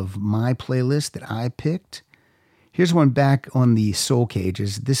of my playlist that I picked. Here's one back on the Soul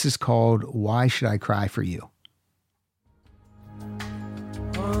Cages. This is called Why Should I Cry For You?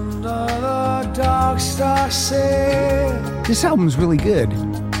 Under the dark star sail, This album's really good.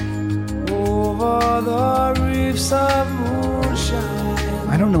 over the reefs of moonshine,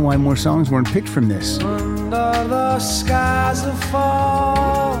 I don't know why more songs weren't picked from this. under the skies of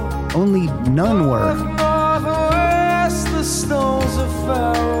fall, Only none were. northwest the stones of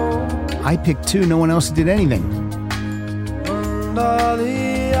Pharaoh, I picked 2. No one else did anything. under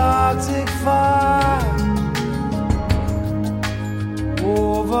the Arctic fire,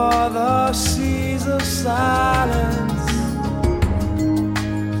 over the seas of silence,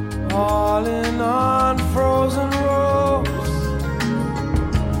 falling on frozen ropes,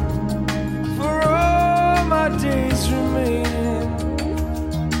 for all my days remaining,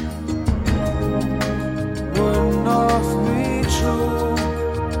 would north be true,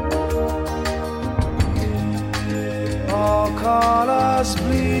 all colors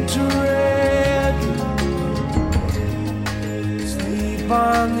bleed to red, sleep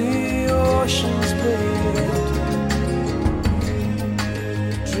on the ocean's bed,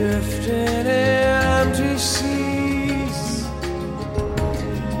 drifting in empty seas,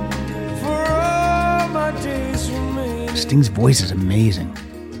 for all my days remain. Sting's voice is amazing.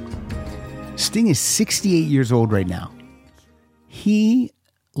 Sting is 68 years old right now. He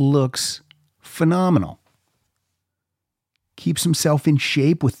looks phenomenal. Keeps himself in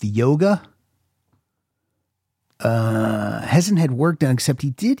shape with the yoga. Hasn't had work done, except he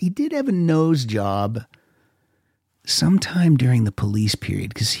did have a nose job sometime during the police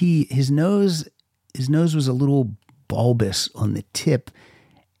period, because his nose was a little bulbous on the tip,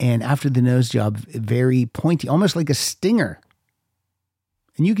 and after the nose job, very pointy, almost like a stinger.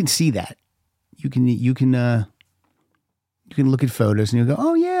 And you can see that. You can look at photos and you'll go,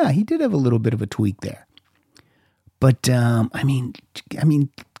 oh yeah, he did have a little bit of a tweak there. But I mean,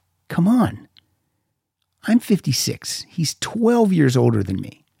 come on. I'm 56. He's 12 years older than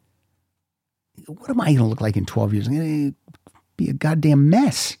me. What am I going to look like in 12 years? I'm going to be a goddamn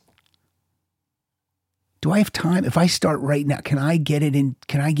mess. Do I have time? If I start right now, can I get it in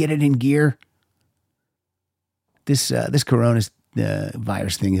gear? This Corona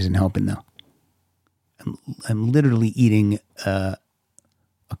virus thing isn't helping though. I'm literally eating a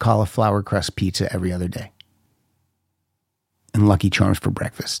cauliflower crust pizza every other day. And Lucky Charms for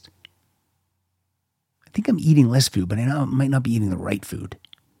breakfast. I think I'm eating less food, but I might not be eating the right food.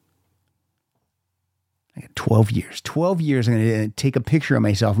 I got 12 years. 12 years, I'm going to take a picture of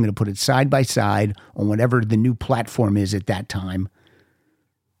myself. I'm going to put it side by side on whatever the new platform is at that time.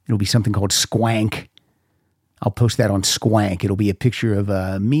 It'll be something called Squank. I'll post that on Squank. It'll be a picture of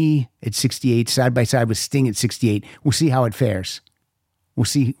me at 68, side by side with Sting at 68. We'll see how it fares. We'll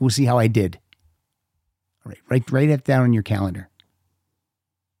see how I did. All right, write that down on your calendar.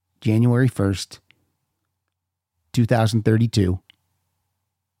 January 1st, 2032.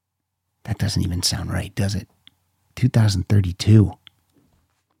 That doesn't even sound right, does it? 2032.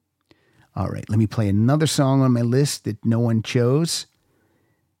 All right, let me play another song on my list that no one chose.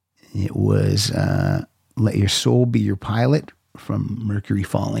 It was Let Your Soul Be Your Pilot from Mercury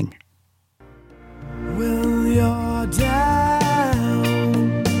Falling. When you're down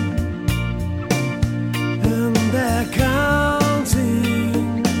and they're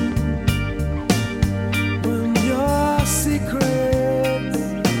counting, when your secrets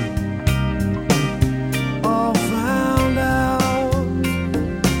are found out,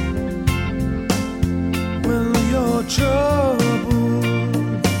 when your troubles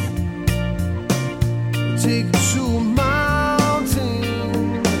take you to a mountain,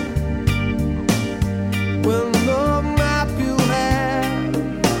 when the map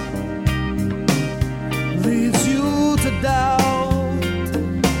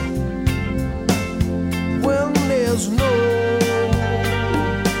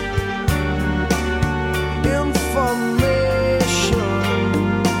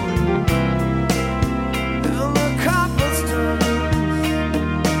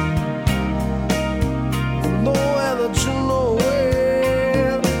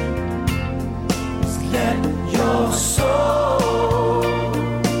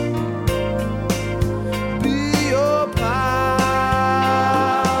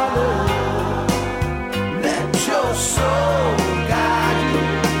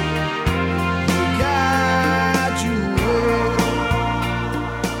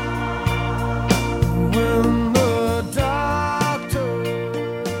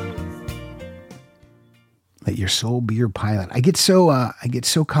Soul Beer Pilot. I get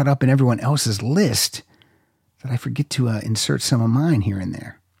so caught up in everyone else's list that I forget to insert some of mine here and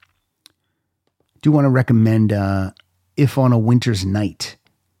there. Do want to recommend If on a Winter's Night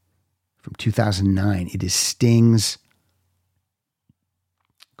from 2009. It is Sting's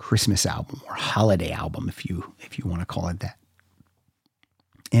Christmas album or holiday album, if you want to call it that.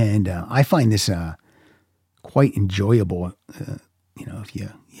 And I find this quite enjoyable. If you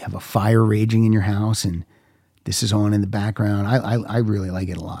have a fire raging in your house and this is on in the background, I really like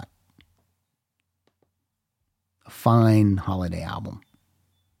it a lot. A fine holiday album.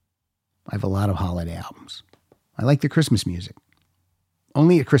 I have a lot of holiday albums. I like the Christmas music.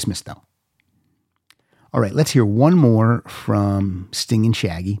 Only at Christmas, though. All right, let's hear one more from Sting and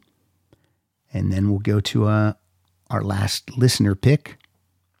Shaggy, and then we'll go to our last listener pick.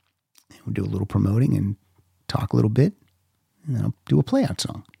 We'll do a little promoting and talk a little bit, and then I'll do a play-out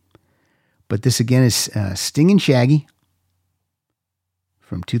song. But this again is Sting and Shaggy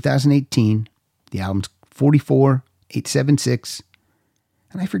from 2018. The album's 44-876,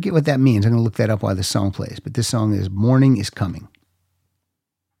 and I forget what that means. I'm going to look that up while this song plays. But this song is Morning is Coming.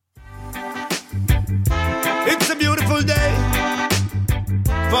 It's a beautiful day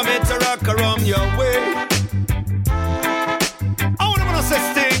for me to rock around your way. I wanna say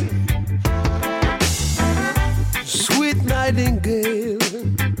Sting. Sweet nightingale,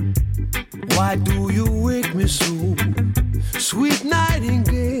 why do you wake me so? Sweet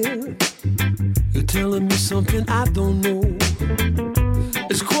nightingale, you're telling me something I don't know.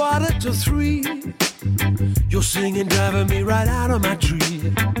 It's 2:45. You're singing, driving me right out of my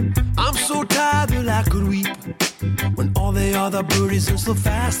tree. I'm so tired that I could weep when all the other birdies are so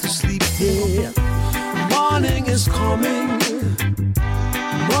fast asleep. Yeah, morning is coming.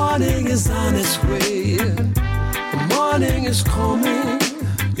 Morning is on its way. Morning is coming.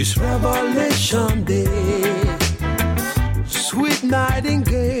 It's Revelation Day. Sweet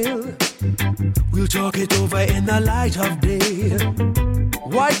nightingale, we'll talk it over in the light of day.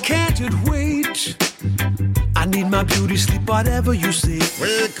 Why can't it wait? I need my beauty sleep, whatever you say.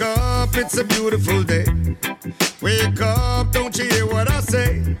 Wake up, it's a beautiful day. Wake up, don't you hear what I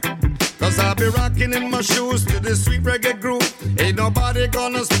say? Cause I'll be rocking in my shoes to this sweet reggae groove. Ain't nobody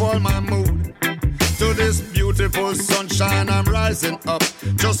gonna spoil my mood. To this beautiful sunshine, I'm rising up.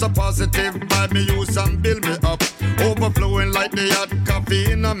 Just a positive vibe, me use and build me up. Overflowing like the hot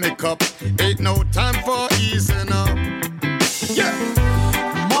coffee in a me cup. Ain't no time for easing up. Yeah.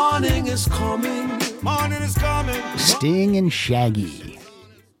 Morning is coming. Morning is coming. Sting and Shaggy.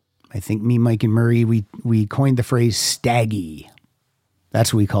 I think me, Mike, and Murray, we coined the phrase staggy.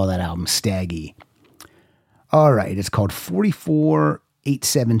 That's what we call that album, staggy. All right, it's called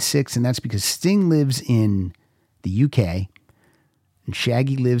 44-876, and that's because Sting lives in the UK and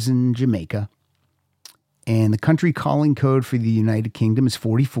Shaggy lives in Jamaica. And the country calling code for the United Kingdom is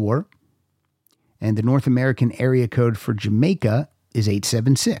 44. And the North American area code for Jamaica is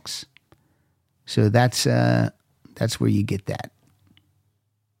 876. So that's where you get that.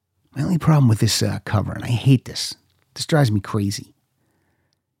 My only problem with this cover, and I hate this. This drives me crazy.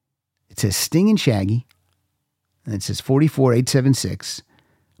 It says Sting and Shaggy, and it says 44-876,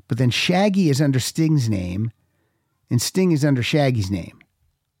 but then Shaggy is under Sting's name, and Sting is under Shaggy's name.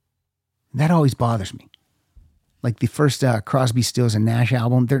 That always bothers me. Like the first Crosby, Stills, and Nash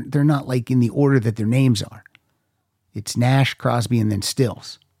album, they're not like in the order that their names are. It's Nash, Crosby, and then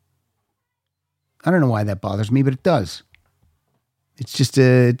Stills. I don't know why that bothers me, but it does. It's just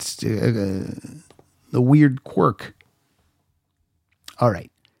a weird quirk. All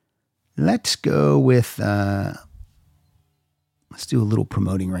right. Let's go with, let's do a little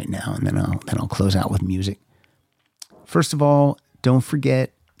promoting right now, and then I'll close out with music. First of all, don't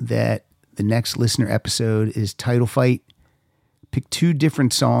forget that the next listener episode is Title Fight. Pick 2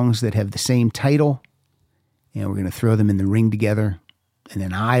 different songs that have the same title, and we're going to throw them in the ring together, and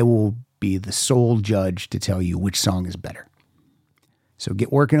then I will be the sole judge to tell you which song is better. So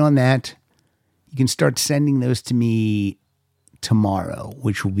get working on that. You can start sending those to me tomorrow,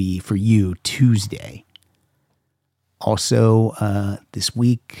 which will be for you Tuesday. Also, this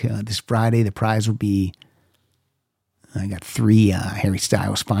week, this Friday, the prize will be, I got 3 Harry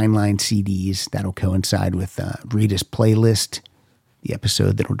Styles Fine Line CDs. That'll coincide with Rita's playlist, the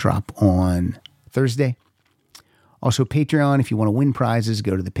episode that'll drop on Thursday. Also, Patreon, if you want to win prizes,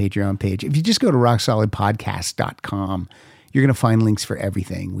 go to the Patreon page. If you just go to rocksolidpodcast.com, you're going to find links for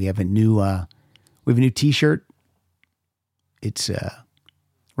everything. We have a new T-shirt. It's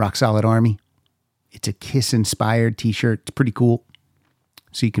Rock Solid Army. It's a Kiss-inspired T-shirt. It's pretty cool.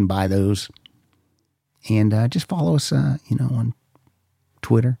 So you can buy those. And just follow us, on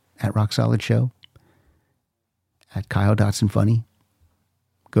Twitter, @Rock Solid Show. at Kyle Dotson Funny.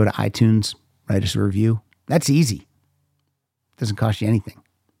 Go to iTunes, write us a review. That's easy. Doesn't cost you anything.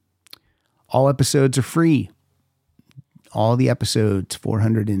 All episodes are free. All the episodes,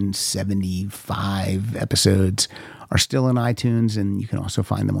 475 episodes, are still in iTunes, and you can also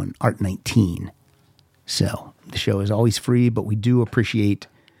find them on Art19. So the show is always free, but we do appreciate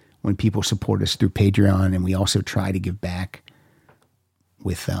when people support us through Patreon, and we also try to give back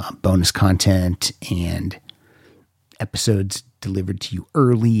with bonus content and episodes delivered to you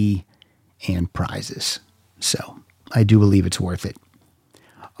early and prizes. So I do believe it's worth it.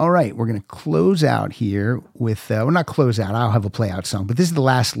 All right, we're going to close out here with, well, not close out, I'll have a play out song, but this is the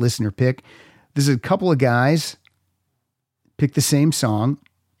last listener pick. This is a couple of guys pick the same song,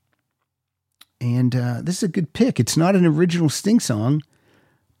 and this is a good pick. It's not an original Sting song,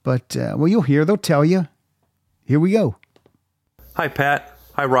 but, well, you'll hear, they'll tell you. Here we go. Hi, Pat.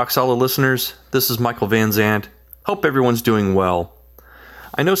 Hi, Rock Solid listeners. This is Michael Van Zandt. Hope everyone's doing well.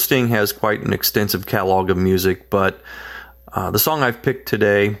 I know Sting has quite an extensive catalog of music, but the song I've picked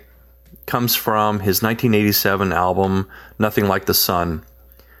today comes from his 1987 album, Nothing Like the Sun.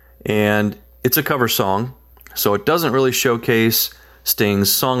 And it's a cover song, so it doesn't really showcase Sting's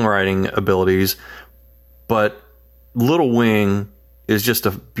songwriting abilities, but Little Wing is just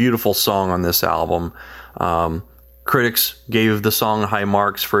a beautiful song on this album. Critics gave the song high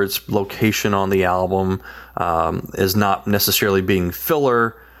marks for its location on the album, as not necessarily being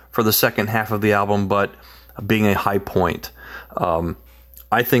filler for the second half of the album, but being a high point.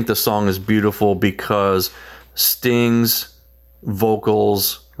 I think the song is beautiful because Sting's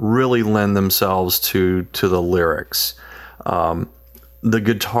vocals really lend themselves to the lyrics. The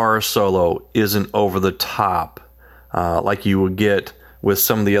guitar solo isn't over the top like you would get with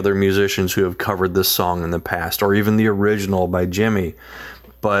some of the other musicians who have covered this song in the past, or even the original by Jimmy.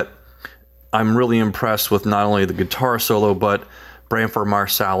 But I'm really impressed with not only the guitar solo, but Branford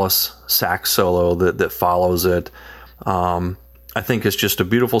Marsalis sax solo that follows it. I think it's just a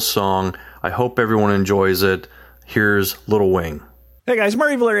beautiful song. I hope everyone enjoys it. Here's Little Wing. Hey guys,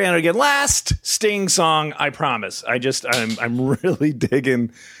 Murray Valeriano again. Last Sting song, I promise. I'm really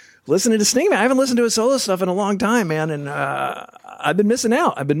digging listening to Sting, man. I haven't listened to his solo stuff in a long time, man, and I've been missing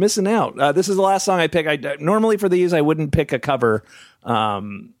out. This is the last song I pick. Normally for these, I wouldn't pick a cover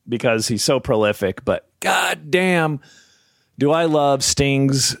because he's so prolific, but goddamn, do I love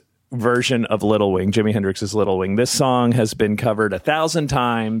Sting's version of Little Wing, Jimi Hendrix's Little Wing. This song has been covered 1,000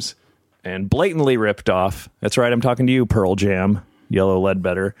 times and blatantly ripped off. That's right, I'm talking to you, Pearl Jam, Yellow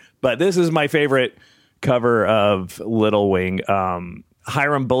Ledbetter. But this is my favorite cover of Little Wing.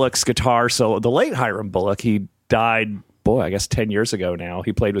 Hiram Bullock's guitar solo, the late Hiram Bullock, he died, I guess 10 years ago now.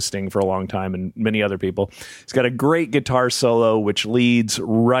 He played with Sting for a long time and many other people. He's got a great guitar solo, which leads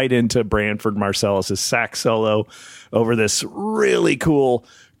right into Branford Marsalis' sax solo over this really cool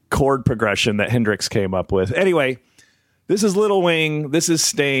chord progression that Hendrix came up with. Anyway, this is Little Wing. This is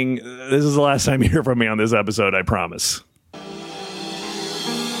Sting. This is the last time you hear from me on this episode, I promise.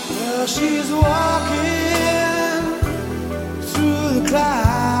 Well, she's walking through the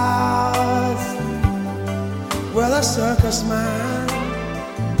clouds where the circus man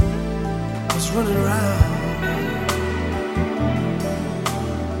is running around.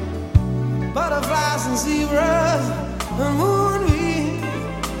 Butterflies and zebras and moonbeams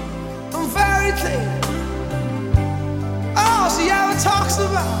and fairy tales. All she ever talks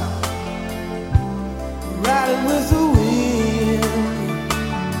about, riding with the wind.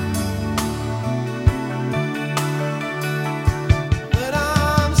 When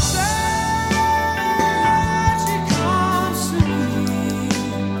I'm sad, she comes to me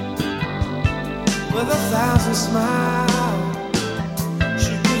with 1,000 smiles.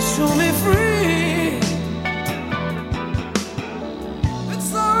 She can show me free.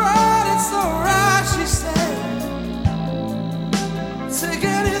 It's alright, she said. Take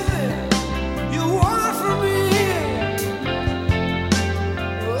anything you want from me.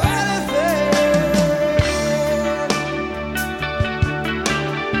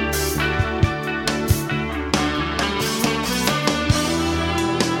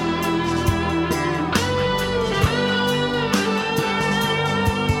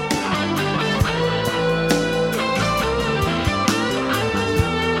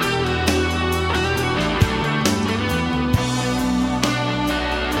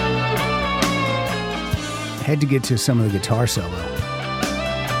 Had to get to some of the guitar solo.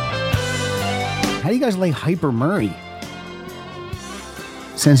 How do you guys like Hyper Murray?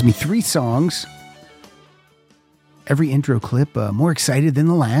 Sends me 3 songs. Every intro clip more excited than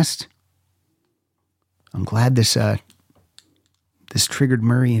the last. I'm glad this triggered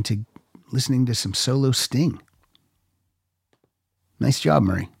Murray into listening to some solo Sting. Nice job,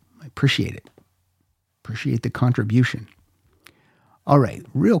 Murray. I appreciate it. Appreciate the contribution. All right,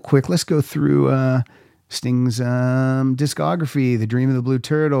 real quick, let's go through Sting's discography. The Dream of the Blue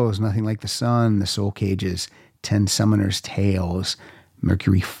Turtles, Nothing Like the Sun, The Soul Cages, 10 Summoners' Tales,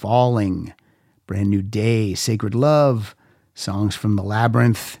 Mercury Falling, Brand New Day, Sacred Love, Songs from the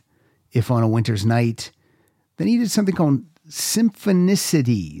Labyrinth, If on a Winter's Night. Then he did something called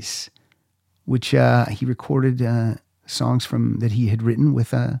Symphonicities, which he recorded songs from that he had written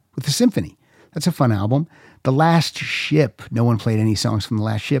with a symphony. That's a fun album. The Last Ship. No one played any songs from The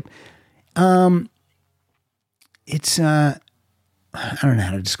Last Ship. It's I don't know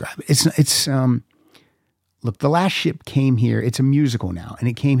how to describe it. It's look, The Last Ship came here. It's a musical now, and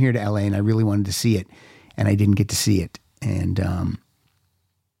it came here to LA, and I really wanted to see it, and I didn't get to see it. And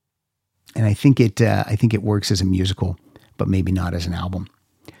I think it works as a musical, but maybe not as an album.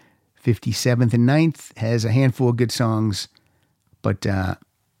 57th and 9th has a handful of good songs, but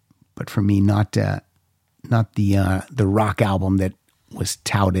for me, not the rock album that was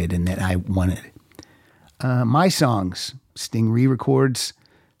touted and that I wanted. My Songs, Sting re-records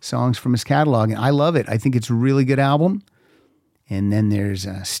songs from his catalog, and I love it. I think it's a really good album. And then there's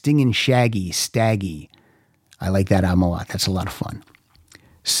Sting and Shaggy, Staggy. I like that album a lot. That's a lot of fun.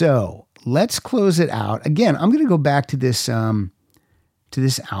 So let's close it out. Again, I'm going to go back to this album,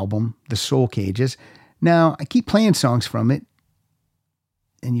 The Soul Cages. Now, I keep playing songs from it,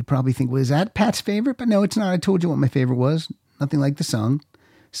 and you probably think, well, is that Pat's favorite? But no, it's not. I told you what my favorite was. Nothing Like the Sun.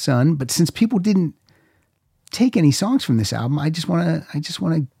 But since people didn't take any songs from this album, I just want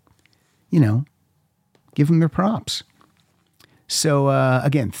to, give them their props. So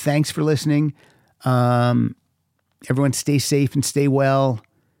again, thanks for listening. Everyone stay safe and stay well.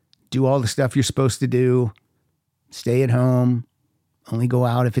 Do all the stuff you're supposed to do. Stay at home. Only go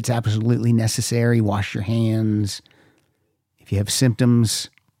out if it's absolutely necessary. Wash your hands. If you have symptoms,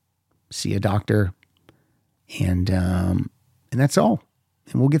 see a doctor. And that's all.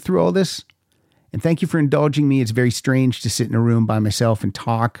 And we'll get through all this. And thank you for indulging me. It's very strange to sit in a room by myself and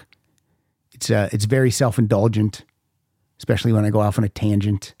talk. It's very self-indulgent, especially when I go off on a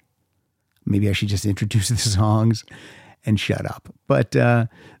tangent. Maybe I should just introduce the songs and shut up. But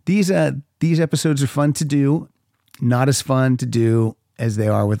these episodes are fun to do, not as fun to do as they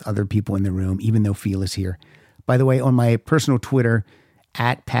are with other people in the room, even though Phil is here. By the way, on my personal Twitter,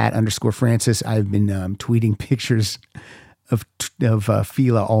 @Pat_Francis, I've been tweeting pictures of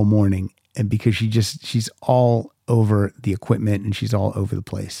Fila all morning, and because she's all over the equipment and she's all over the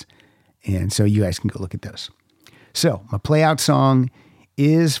place. And so you guys can go look at those. So my play out song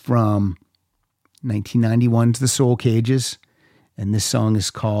is from 1991's The Soul Cages, and this song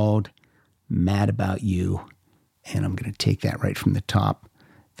is called Mad About You. And I'm going to take that right from the top.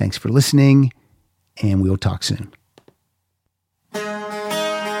 Thanks for listening, and we'll talk soon.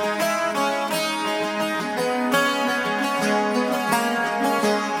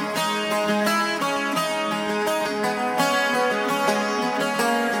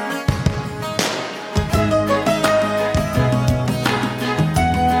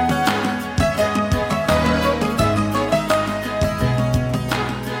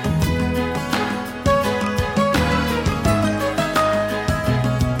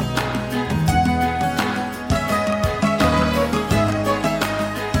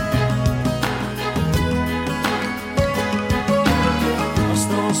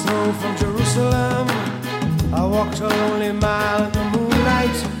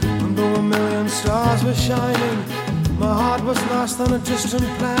 Shining, my heart was lost on a distant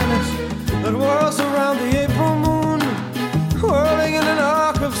planet that whirls around the April moon, whirling in an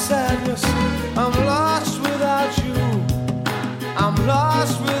arc of sadness. I'm lost without you. I'm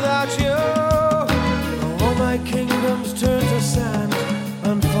lost without you. All my kingdoms turn to sand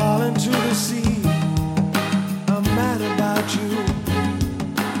and fall into the sea. I'm mad about you.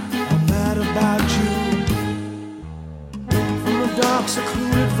 I'm mad about you. From the dark,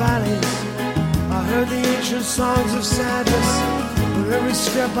 secluded valleys, I heard the ancient songs of sadness. With every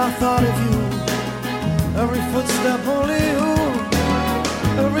step I thought of you, every footstep only you,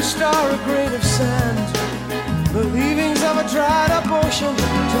 every star a grain of sand, the leavings of a dried up ocean.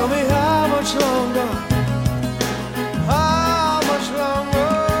 Tell me how much longer, how much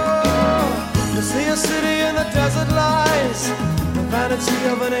longer? To see a city in the desert lies, the vanity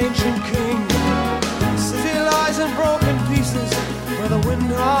of an ancient king. The city lies in broken pieces, where the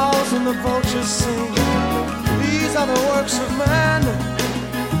wind howls and the vultures sing. These are the works of man.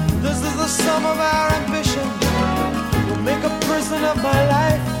 This is the sum of our ambition. You'll make a prison of my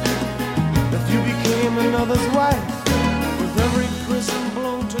life if you became another's wife.